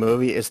point in the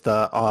movie is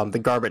the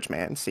garbage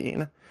man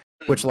scene,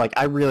 which like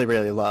I really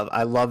really love.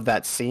 I love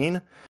that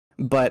scene,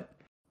 but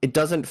it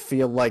doesn't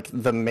feel like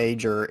the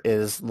Major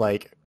is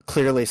like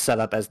clearly set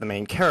up as the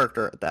main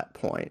character at that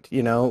point,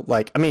 you know?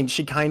 Like, I mean,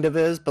 she kind of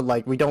is, but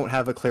like we don't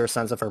have a clear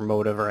sense of her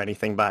motive or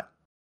anything by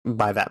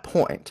that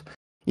point.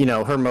 You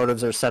know, her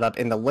motives are set up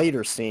in the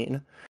later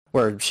scene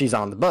where she's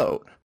on the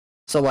boat.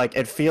 So like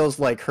it feels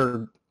like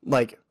her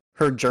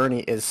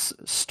journey is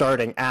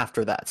starting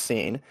after that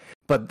scene.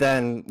 But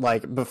then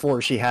like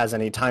before she has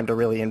any time to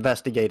really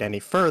investigate any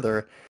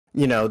further,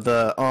 you know,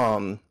 the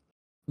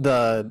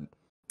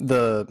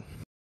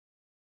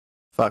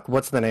fuck,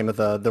 what's the name of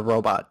the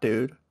robot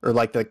dude? Or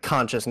like the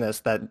consciousness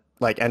that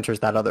like enters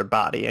that other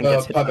body and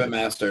gets hit Puppet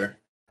Master.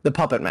 The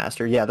Puppet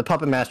Master, yeah. The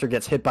Puppet Master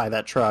gets hit by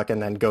that truck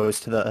and then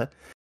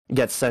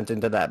gets sent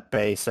into that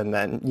base, and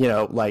then, you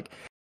know, like,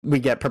 we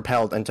get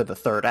propelled into the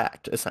third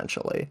act,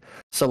 essentially.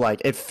 So,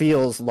 like, it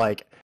feels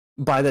like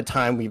by the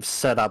time we've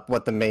set up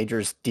what the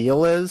Major's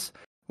deal is,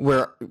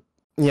 we're,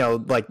 you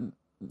know, like,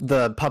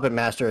 the Puppet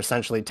Master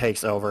essentially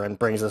takes over and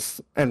brings us,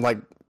 and, like,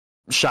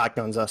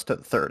 shotguns us to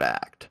the third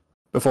act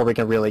before we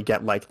can really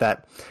get, like,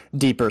 that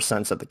deeper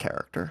sense of the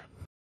character.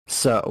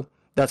 So,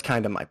 that's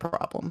kind of my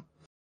problem.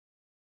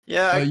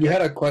 Yeah, you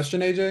had a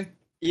question, AJ?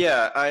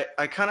 Yeah,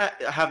 I kind of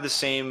have the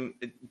same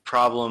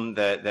problem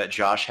that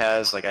Josh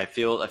has. Like, I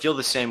feel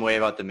the same way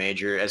about the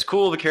Major. As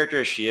cool of a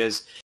character as she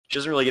is, she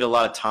doesn't really get a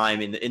lot of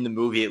time in the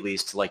movie, at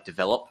least, to like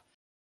develop.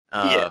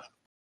 At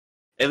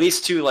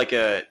least to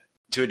a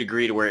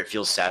degree to where it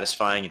feels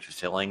satisfying and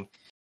fulfilling.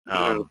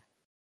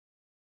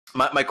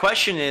 My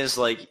question is,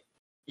 like,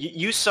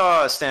 you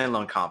saw a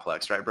Standalone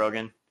Complex, right,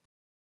 Brogan?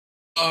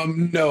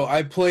 No,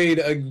 I played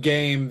a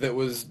game that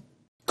was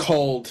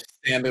called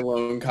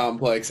Standalone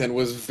Complex and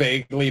was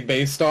vaguely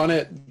based on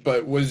it,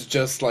 but was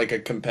just like a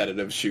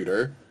competitive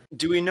shooter.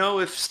 Do we know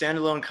if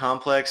Standalone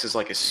Complex is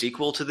like a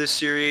sequel to this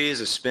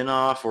series, a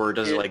spin-off, or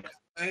does it like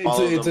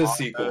it's a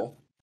sequel?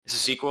 It's a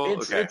sequel?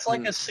 Okay. It's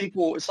like a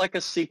sequel. It's like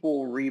a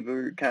sequel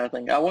reboot kind of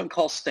thing. I wouldn't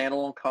call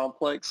Standalone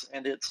Complex,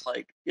 and it's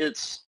like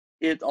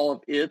all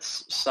of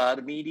its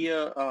side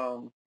media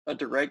a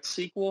direct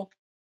sequel.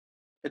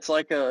 It's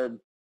like a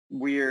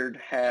weird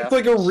half. It's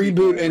like a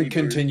reboot and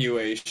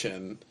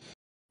continuation.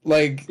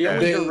 Like the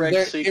only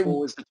direct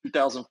sequel is the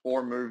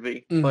 2004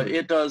 movie, but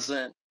it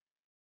doesn't.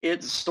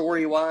 It's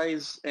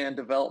story-wise and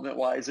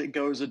development-wise, it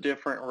goes a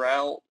different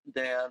route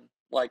than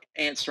like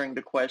answering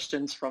the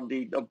questions from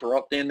the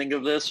abrupt ending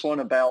of this one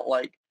about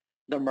like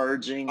the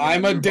merging.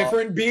 I'm a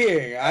different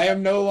being. I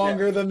am no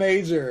longer the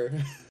Major.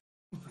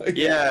 Like,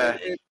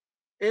 it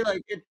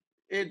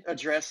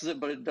addresses it,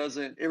 but it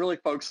doesn't. It really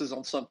focuses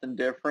on something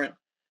different.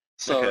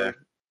 So,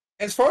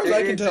 as far as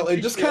I can tell,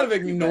 it just kind of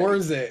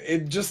ignores it.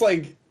 It just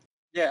like.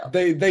 Yeah.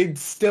 They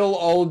still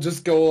all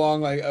just go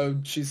along like, oh,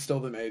 she's still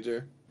the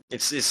Major.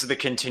 It's the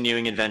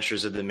continuing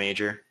adventures of the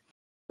Major.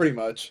 Pretty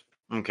much.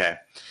 Okay.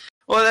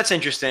 Well, that's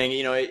interesting.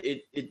 You know,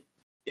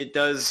 it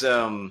does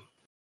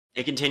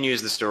it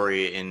continues the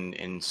story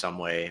in some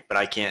way, but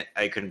I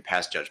couldn't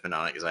pass judgment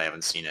on it because I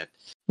haven't seen it.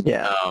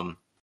 Yeah.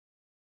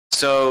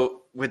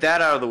 So with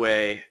that out of the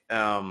way,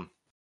 I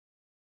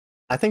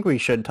think we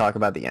should talk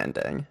about the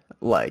ending.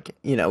 Like,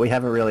 you know, we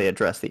haven't really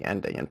addressed the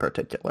ending in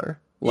particular.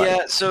 Like,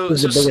 yeah, so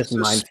the biggest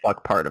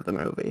mindfuck part of the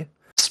movie.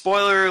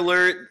 Spoiler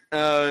alert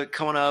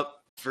coming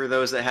up for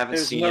those that haven't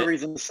seen it. There's no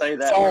reason to say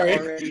that. Sorry.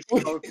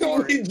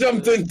 We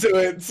jumped into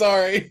it.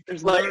 Sorry.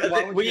 There's why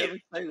would you ever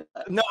say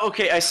that? No,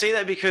 okay, I say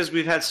that because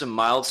we've had some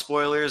mild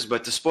spoilers,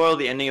 but to spoil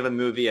the ending of a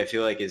movie, I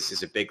feel like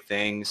is a big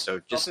thing.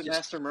 So Puppet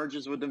Master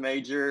merges with the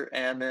Major,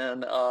 and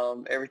then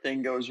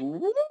everything goes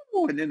woo,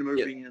 and then the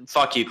movie ends.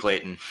 Fuck you,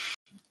 Clayton.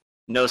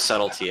 No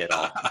subtlety at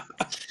all.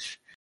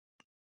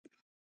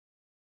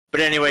 But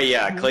anyway,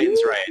 yeah,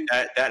 Clayton's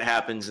right. That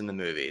happens in the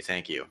movie.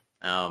 Thank you.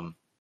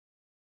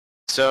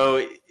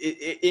 So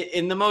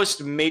in the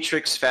most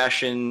Matrix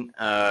fashion,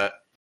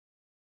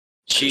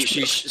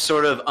 she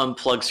sort of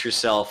unplugs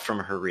herself from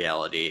her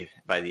reality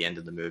by the end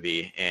of the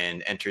movie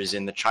and enters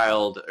in she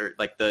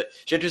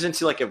enters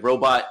into like a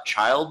robot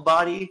child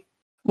body.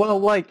 Well,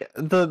 like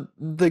the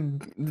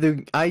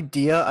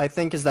idea I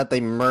think is that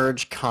they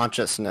merge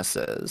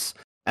consciousnesses,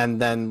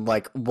 and then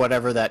like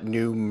whatever that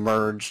new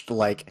merged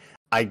like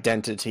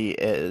identity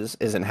is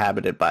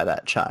inhabited by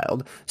that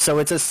child. So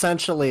it's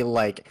essentially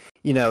like,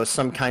 you know,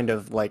 some kind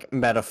of like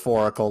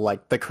metaphorical,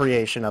 like the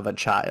creation of a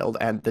child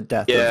and the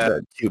death of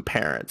the two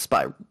parents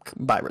by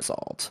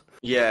result.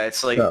 Yeah,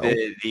 it's like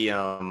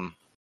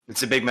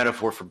it's a big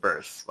metaphor for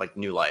birth, like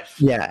new life.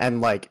 Yeah, and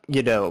like,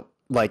 you know,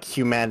 like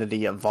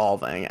humanity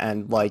evolving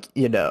and like,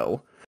 you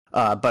know,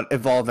 but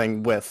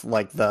evolving with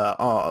like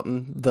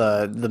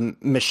the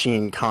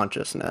machine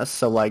consciousness.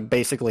 So like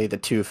basically the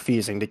two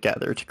fusing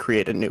together to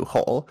create a new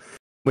whole,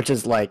 which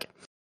is like,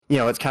 you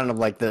know, it's kind of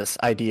like this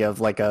idea of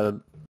like a,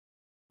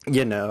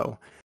 you know,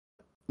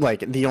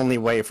 like the only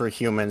way for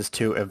humans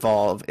to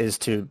evolve is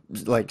to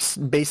like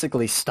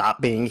basically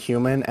stop being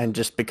human and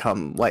just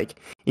become like,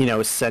 you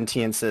know,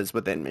 sentiences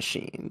within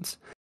machines,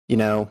 you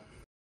know?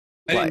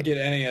 I didn't get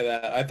any of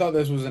that. I thought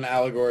this was an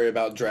allegory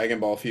about Dragon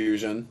Ball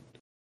Fusion.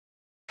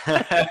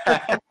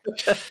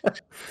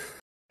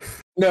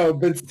 No,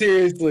 but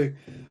seriously,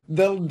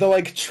 the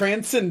like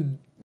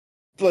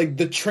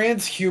the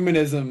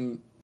transhumanism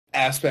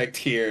aspect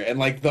here, and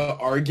like the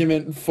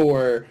argument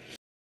for,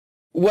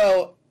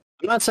 well,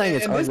 I'm not saying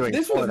it's arguing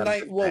this for was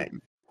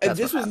them.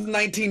 this was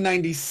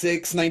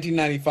 1996,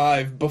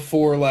 1995,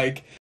 before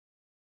like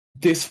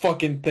this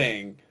fucking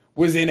thing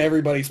was in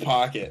everybody's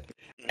pocket,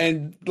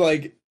 and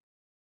like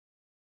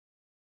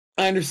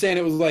I understand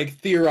it was like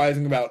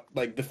theorizing about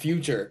like the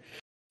future,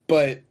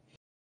 but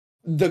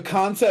the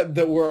concept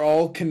that we're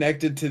all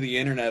connected to the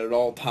internet at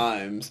all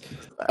times,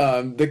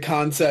 the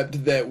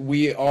concept that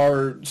we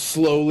are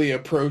slowly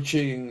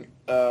approaching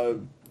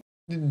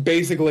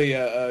basically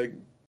a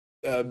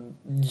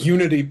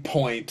unity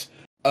point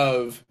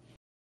of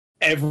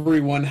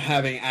everyone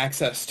having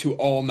access to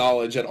all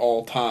knowledge at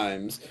all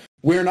times.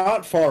 We're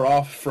not far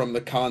off from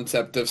the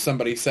concept of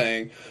somebody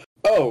saying,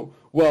 oh,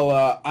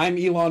 well, I'm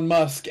Elon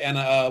Musk, and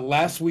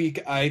last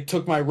week I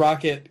took my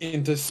rocket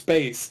into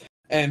space,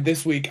 and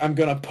this week I'm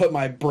gonna put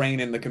my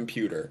brain in the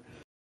computer.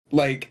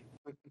 Like,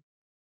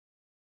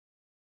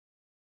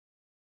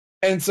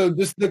 and so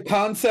just the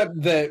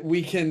concept that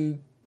we can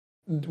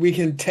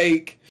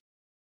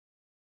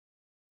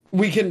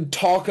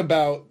talk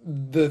about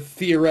the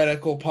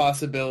theoretical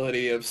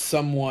possibility of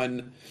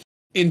someone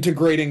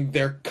integrating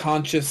their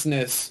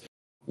consciousness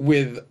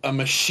with a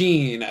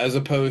machine as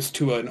opposed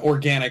to an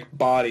organic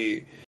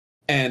body,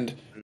 and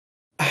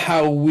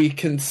how we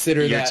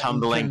consider You're that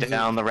tumbling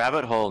down the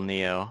rabbit hole,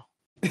 Neo.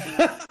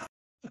 The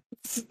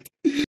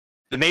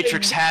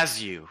Matrix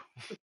has you.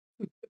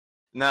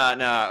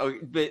 No.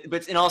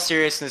 But in all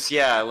seriousness,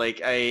 yeah,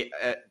 like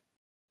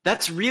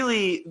that's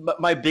really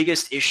my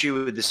biggest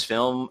issue with this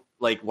film.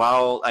 Like,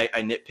 while I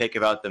nitpick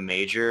about the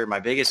major, my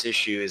biggest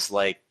issue is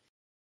like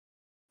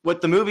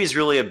what the movie's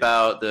really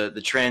about. The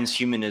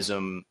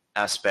transhumanism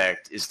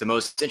aspect is the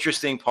most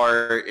interesting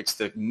part. It's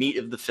the meat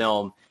of the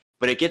film,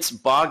 but it gets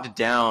bogged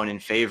down in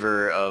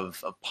favor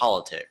of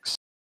politics.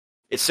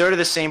 It's sort of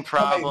the same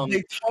problem.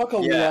 They talk a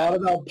lot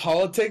about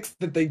politics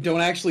that they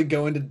don't actually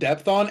go into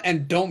depth on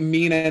and don't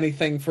mean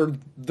anything for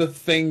the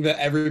thing that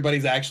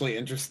everybody's actually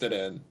interested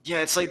in. Yeah,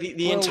 it's like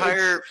the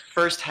entire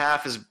first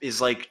half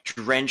is like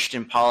drenched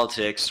in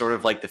politics, sort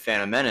of like the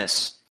Phantom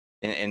Menace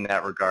in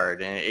that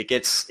regard, and it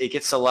gets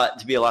a lot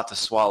to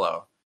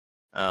swallow.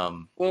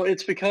 Well,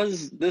 it's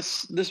because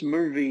this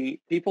movie,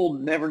 people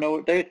never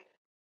know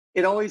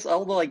it always,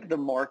 all the like the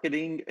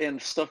marketing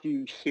and stuff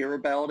you hear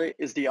about it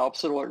is the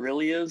opposite of what it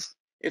really is.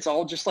 It's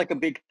all just like a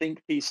big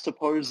think piece to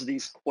pose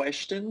these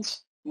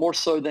questions, more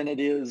so than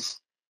it is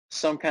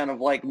some kind of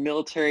like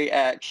military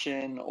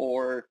action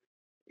or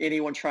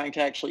anyone trying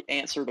to actually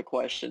answer the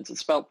questions.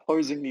 It's about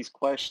posing these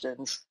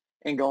questions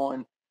and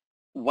going,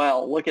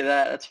 wow, look at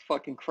that. That's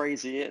fucking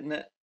crazy, isn't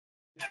it?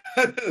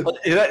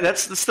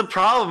 That's the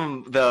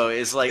problem, though,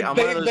 is like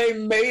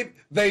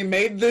they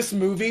made this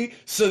movie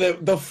so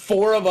that the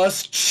four of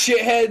us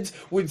shitheads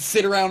would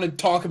sit around and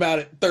talk about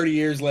it 30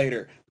 years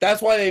later.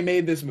 That's why they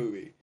made this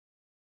movie.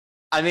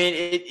 I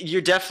mean,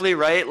 you're definitely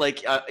right.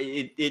 Like,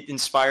 it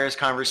inspires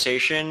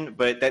conversation,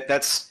 but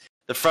that's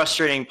the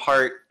frustrating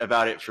part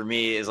about it for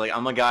me is like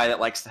I'm a guy that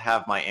likes to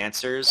have my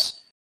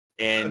answers,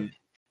 and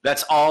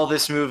that's all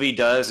this movie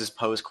does is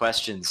pose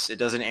questions. It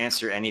doesn't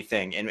answer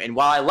anything. And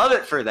while I love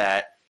it for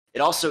that, it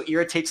also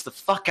irritates the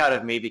fuck out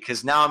of me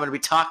because now I'm going to be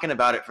talking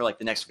about it for like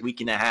the next week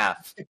and a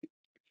half.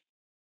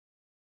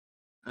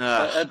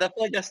 I feel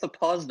like that's the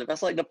positive.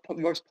 That's like the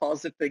most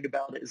positive thing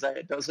about it is that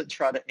it doesn't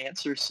try to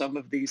answer some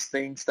of these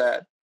things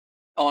that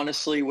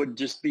honestly would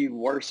just be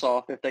worse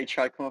off if they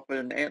try to come up with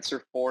an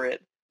answer for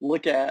it.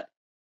 Look at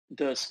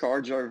the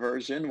ScarJo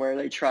version where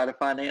they try to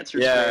find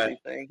answers for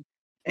everything.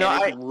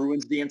 And it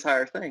ruins the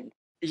entire thing.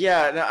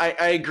 Yeah, no,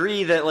 I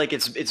agree that like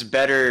it's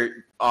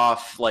better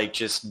off like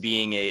just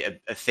being a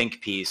think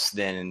piece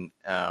than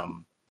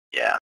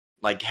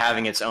like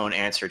having its own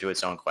answer to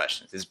its own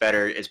questions. It's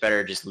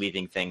better just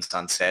leaving things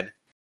unsaid.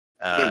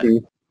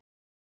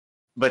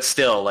 But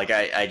still, like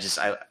I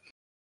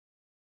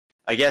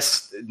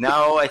guess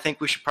now I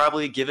think we should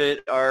probably give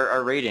it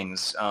our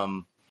ratings.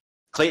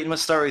 Clayton,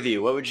 let's start with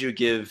you. What would you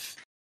give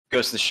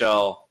Ghost in the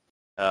Shell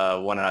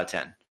 1 out of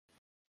 10?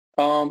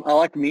 I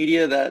like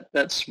media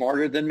that's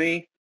smarter than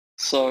me,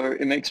 so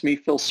it makes me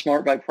feel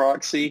smart by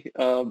proxy.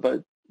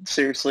 But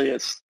seriously,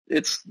 it's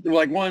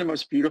like one of the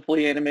most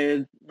beautifully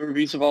animated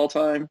movies of all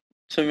time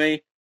to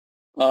me.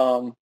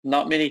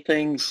 Not many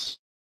things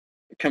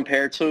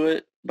compare to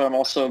it, but I'm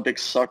also a big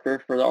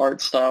sucker for the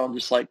art style and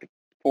just like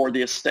for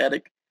the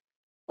aesthetic.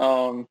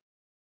 But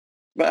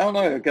I don't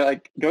know,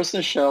 like Ghost in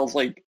the Shell's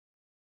like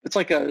it's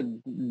like a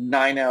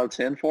 9 out of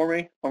 10 for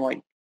me. I'm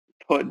like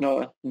putting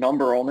a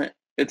number on it.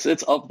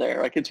 It's up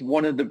there. Like it's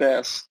one of the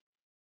best.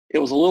 It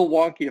was a little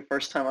wonky the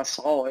first time I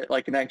saw it,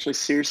 like and actually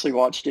seriously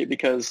watched it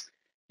because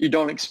you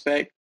don't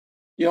expect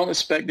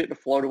it to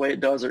flow the way it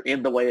does or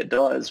end the way it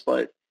does.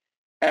 But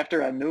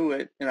after I knew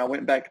it and I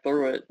went back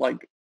through it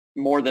like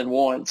more than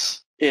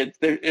once,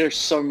 there's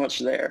so much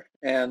there,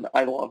 and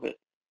I love it.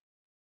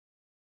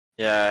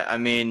 Yeah, I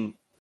mean,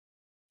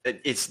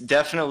 it's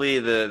definitely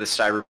the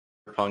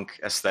cyberpunk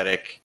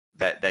aesthetic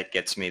that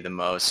gets me the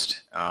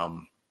most,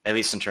 at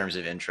least in terms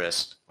of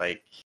interest.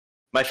 Like,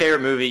 my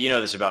favorite movie, you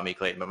know this about me,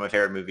 Clayton, but my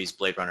favorite movie is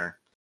Blade Runner.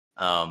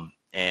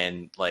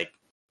 And like,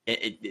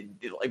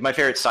 like my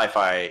favorite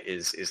sci-fi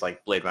is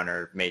like Blade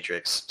Runner,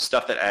 Matrix,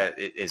 stuff that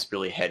is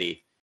really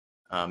heady,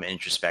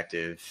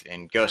 introspective,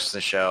 and Ghost in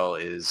the Shell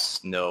is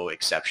no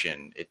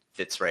exception. It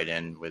fits right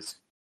in with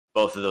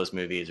both of those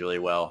movies really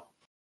well.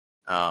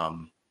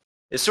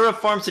 It sort of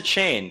forms a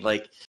chain.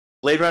 Like,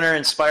 Blade Runner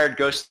inspired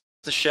Ghost in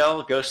the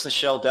Shell. Ghost in the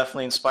Shell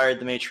definitely inspired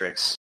The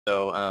Matrix.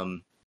 So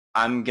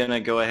I'm going to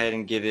go ahead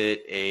and give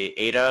it a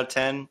 8 out of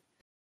 10.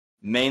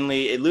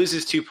 Mainly, it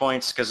loses 2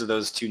 points because of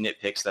those 2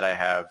 nitpicks that I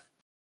have.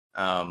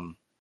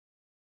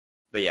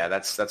 But yeah,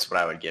 that's what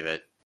I would give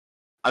it.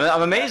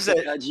 I'm amazed that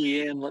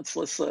IGN. Let's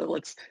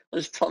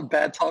talk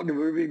the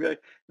movie.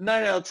 But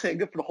 9 out of 10,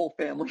 good for the whole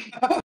family.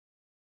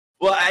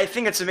 Well, I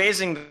think it's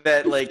amazing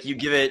that like you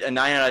give it a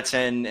 9 out of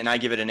 10 and I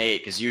give it an 8,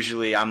 because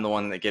usually I'm the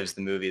one that gives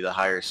the movie the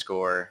higher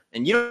score.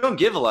 And you don't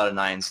give a lot of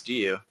 9s, do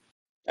you?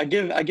 I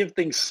give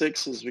things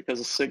 6s because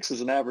a 6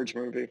 is an average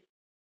movie.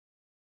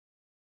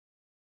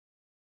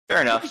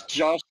 Fair enough. Where's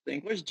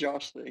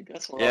Josh think?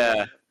 That's what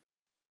Yeah.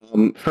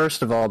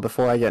 First of all,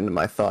 before I get into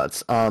my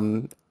thoughts,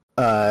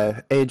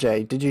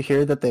 AJ, did you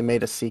hear that they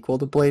made a sequel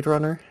to Blade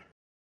Runner?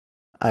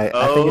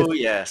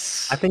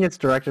 Yes. I think it's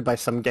directed by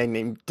some guy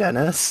named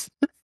Dennis.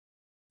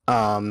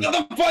 Shut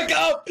the fuck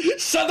up!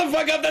 Shut the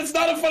fuck up! That's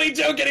not a funny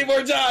joke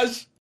anymore,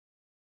 Josh!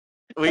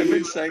 We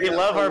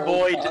love our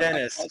boy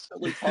Dennis. I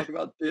constantly talk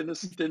about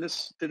Dennis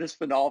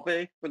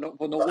Finalve.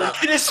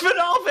 Dennis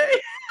Finalve!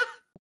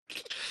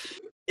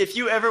 If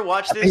you ever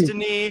watch this,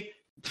 Denis,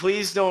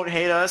 please don't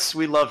hate us.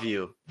 We love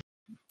you.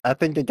 I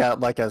think it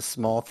got like a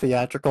small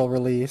theatrical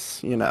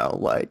release, you know,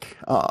 like,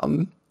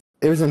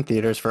 it was in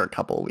theaters for a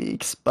couple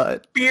weeks,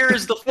 but... Fear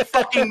is the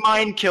fucking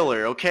mind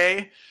killer,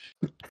 okay?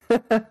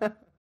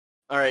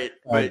 All right.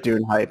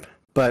 Dune hype.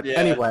 But yeah.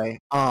 Anyway,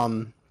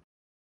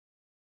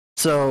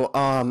 so,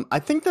 I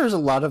think there's a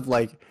lot of,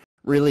 like,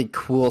 really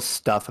cool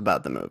stuff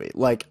about the movie.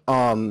 Like,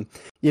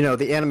 you know,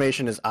 the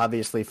animation is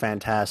obviously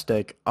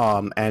fantastic,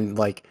 and,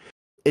 like,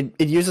 it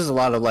uses a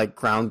lot of, like,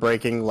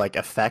 groundbreaking, like,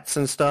 effects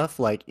and stuff,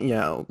 like, you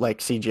know, like,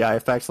 CGI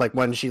effects, like,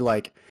 when she's,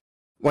 like,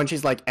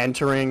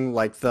 entering,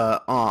 like,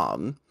 the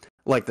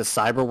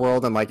cyber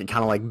world and, like, it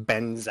kind of, like,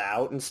 bends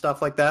out and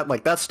stuff like that.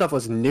 Like, that stuff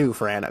was new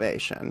for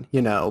animation,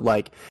 you know,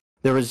 like...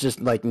 There was just,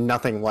 like,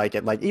 nothing like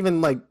it. Like,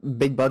 even, like,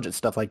 big-budget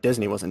stuff like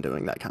Disney wasn't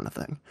doing that kind of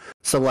thing.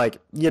 So, like,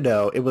 you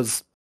know, it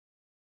was,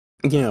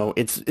 you know,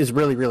 it's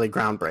really, really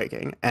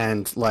groundbreaking.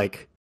 And,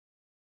 like,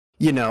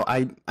 you know,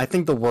 I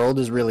think the world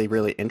is really,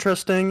 really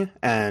interesting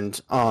and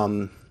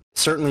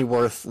certainly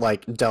worth,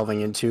 like,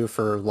 delving into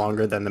for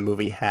longer than the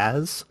movie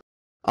has.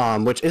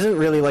 Which isn't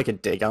really, like, a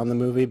dig on the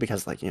movie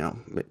because, like, you know,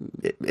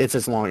 it's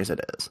as long as it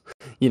is,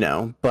 you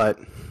know, but...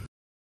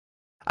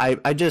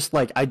 I just,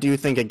 like, I do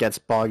think it gets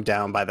bogged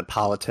down by the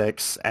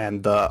politics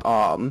and the,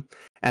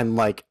 and,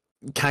 like,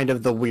 kind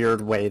of the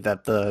weird way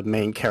that the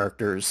main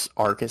character's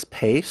arc is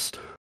paced.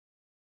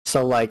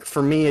 So, like,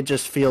 for me, it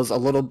just feels a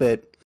little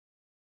bit,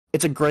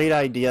 it's a great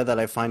idea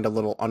that I find a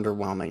little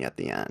underwhelming at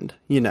the end,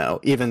 you know,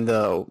 even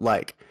though,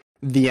 like,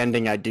 the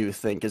ending I do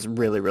think is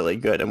really, really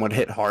good and would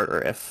hit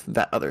harder if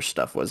that other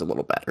stuff was a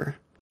little better.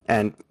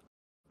 And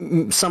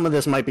some of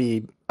this might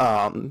be,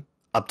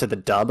 up to the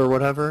dub or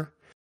whatever.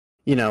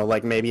 You know,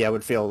 like, maybe I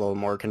would feel a little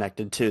more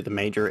connected to the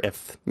Major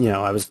if, you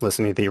know, I was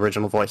listening to the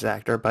original voice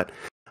actor, but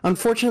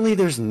unfortunately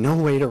there's no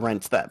way to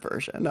rent that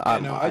version. I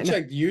know, I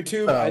checked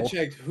YouTube, I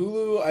checked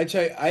Hulu,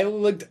 I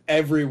looked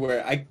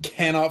everywhere. I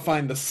cannot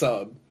find the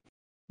sub.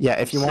 Yeah,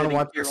 if you want to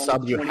watch the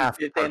sub, you have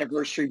to. 25th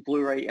anniversary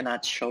Blu-ray, and I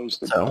chose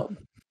the dub.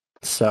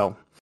 So,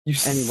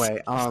 anyway,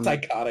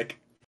 psychotic.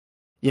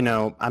 You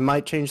know, I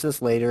might change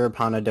this later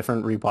upon a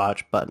different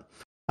rewatch, but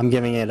I'm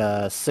giving it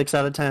a 6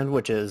 out of 10,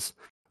 which is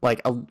like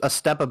a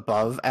step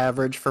above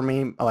average for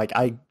me. Like,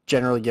 I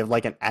generally give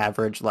like an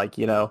average, like,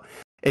 you know,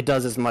 it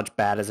does as much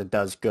bad as it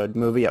does good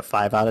movie at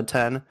 5 out of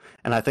 10.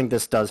 And I think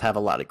this does have a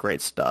lot of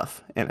great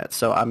stuff in it.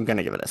 So I'm going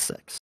to give it a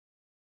 6.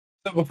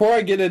 So before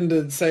I get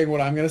into saying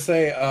what I'm going to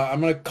say, I'm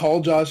going to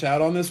call Josh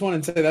out on this one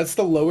and say that's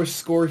the lowest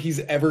score he's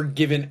ever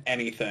given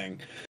anything.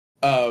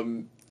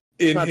 In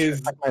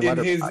his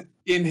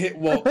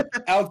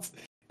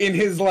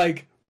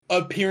like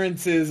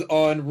appearances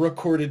on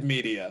recorded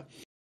media.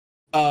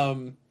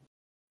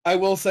 I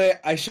will say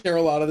I share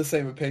a lot of the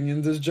same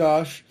opinions as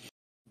Josh.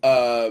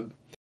 The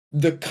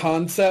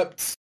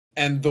concepts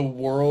and the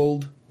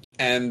world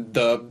and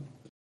the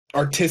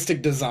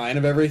artistic design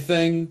of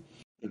everything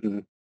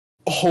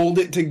hold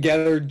it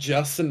together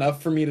just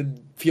enough for me to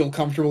feel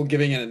comfortable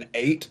giving it an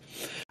 8.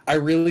 I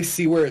really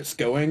see where it's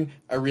going.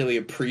 I really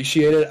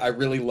appreciate it. I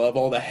really love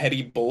all the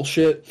heady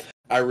bullshit.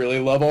 I really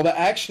love all the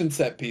action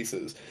set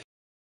pieces.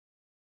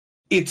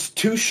 It's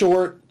too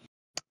short.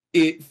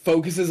 It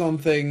focuses on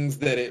things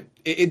that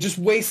it just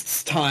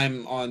wastes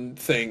time on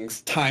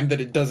things, time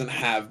that it doesn't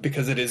have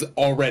because it is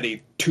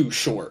already too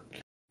short.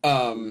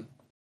 That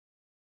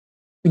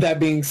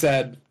being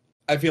said,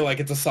 I feel like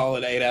it's a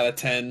solid 8 out of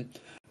 10.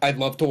 I'd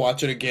love to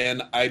watch it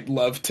again. I'd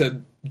love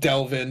to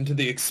delve into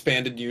the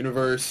expanded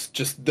universe,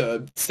 just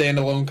the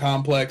standalone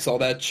complex, all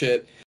that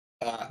shit.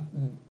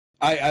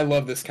 I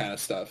love this kind of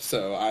stuff,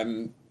 so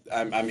I'm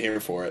here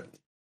for it.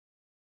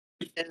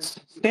 Is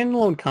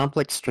standalone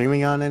complex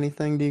streaming on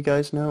anything? Do you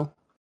guys know?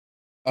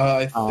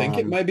 I think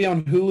it might be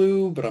on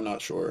Hulu, but I'm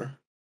not sure.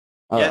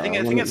 Yeah, I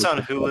think it's on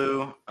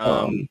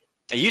Hulu.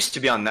 It used to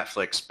be on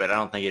Netflix, but I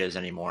don't think it is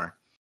anymore.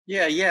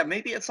 Yeah,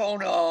 maybe it's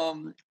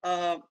on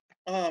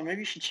maybe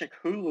you should check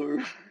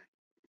Hulu.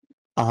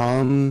 Hey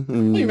man,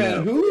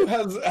 No. Hulu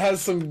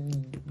has some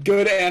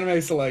good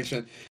anime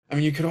selection. I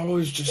mean, you could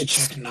always just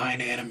check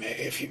 9 anime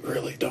if you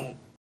really don't.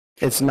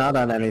 It's not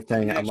on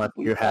anything Yeah, unless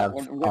we you have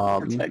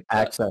protect that.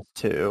 access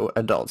to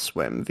Adult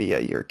Swim via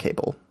your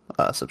cable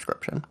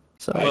subscription.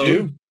 So I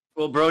do.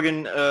 Well,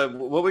 Brogan,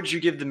 what would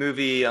you give the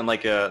movie on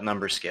like a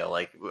number scale?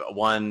 Like a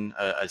 1,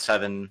 a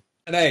 7?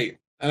 An 8.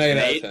 An 8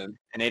 out of 10.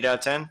 An 8 out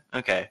of 10?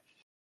 Okay.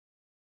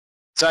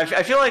 So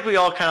I feel like we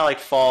all kind of like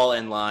fall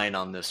in line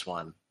on this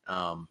one.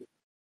 yeah, I'm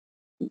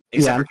for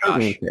Josh.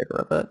 totally in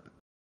favor of it.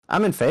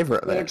 I'm in favor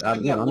of it.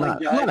 I'm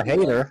not a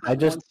hater. I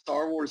just one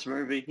Star Wars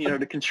movie,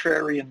 the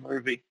contrarian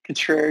movie,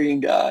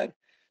 contrarian guy.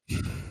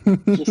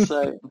 Just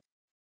saying.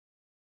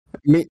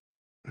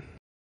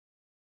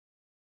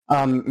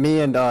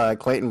 me and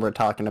Clayton were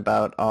talking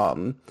about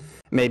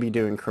maybe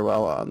doing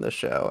Cruella on the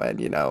show,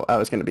 and I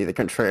was going to be the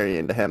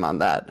contrarian to him on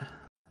that.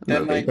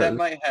 That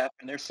might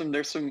happen. There's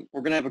some.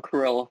 We're gonna have a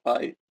Cruella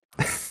fight.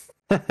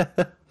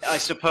 I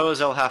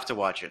suppose I'll have to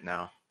watch it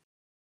now.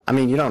 I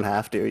mean, you don't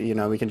have to.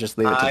 We can just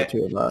leave it to the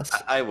two of us.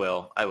 I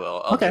will.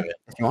 I'll okay, do it.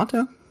 if you want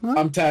to. Right.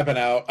 I'm tapping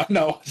out. I'm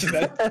not watching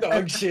that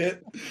dog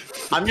shit.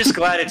 I'm just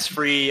glad it's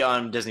free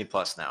on Disney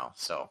Plus now.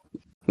 So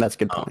that's a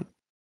good point.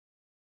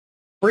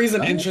 Free's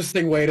an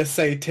interesting way to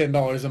say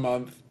 $10 a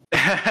month.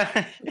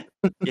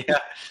 Yeah.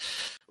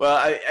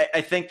 Well,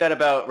 I think that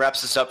about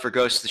wraps us up for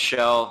Ghost of the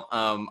Shell.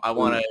 I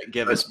want to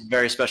give a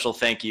very special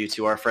thank you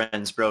to our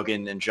friends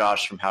Brogan and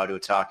Josh from How to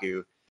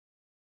Otaku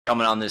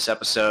coming on this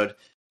episode.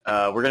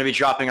 We're going to be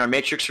dropping our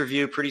Matrix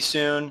review pretty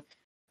soon.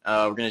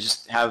 We're going to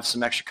just have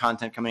some extra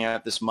content coming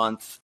out this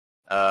month.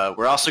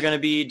 We're also going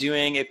to be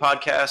doing a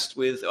podcast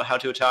with How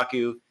to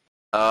Otaku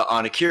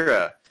on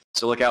Akira,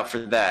 so look out for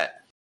that.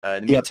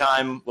 In the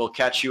meantime, we'll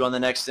catch you on the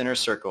next Inner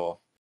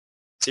Circle.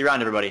 See you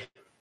around, everybody.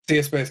 See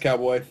you, Space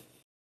Cowboy.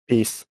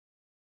 Peace.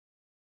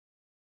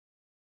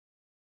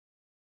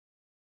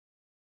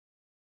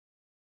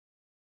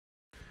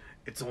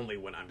 It's only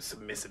when I'm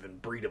submissive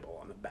and breedable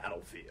on the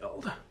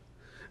battlefield.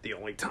 The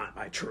only time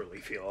I truly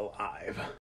feel alive.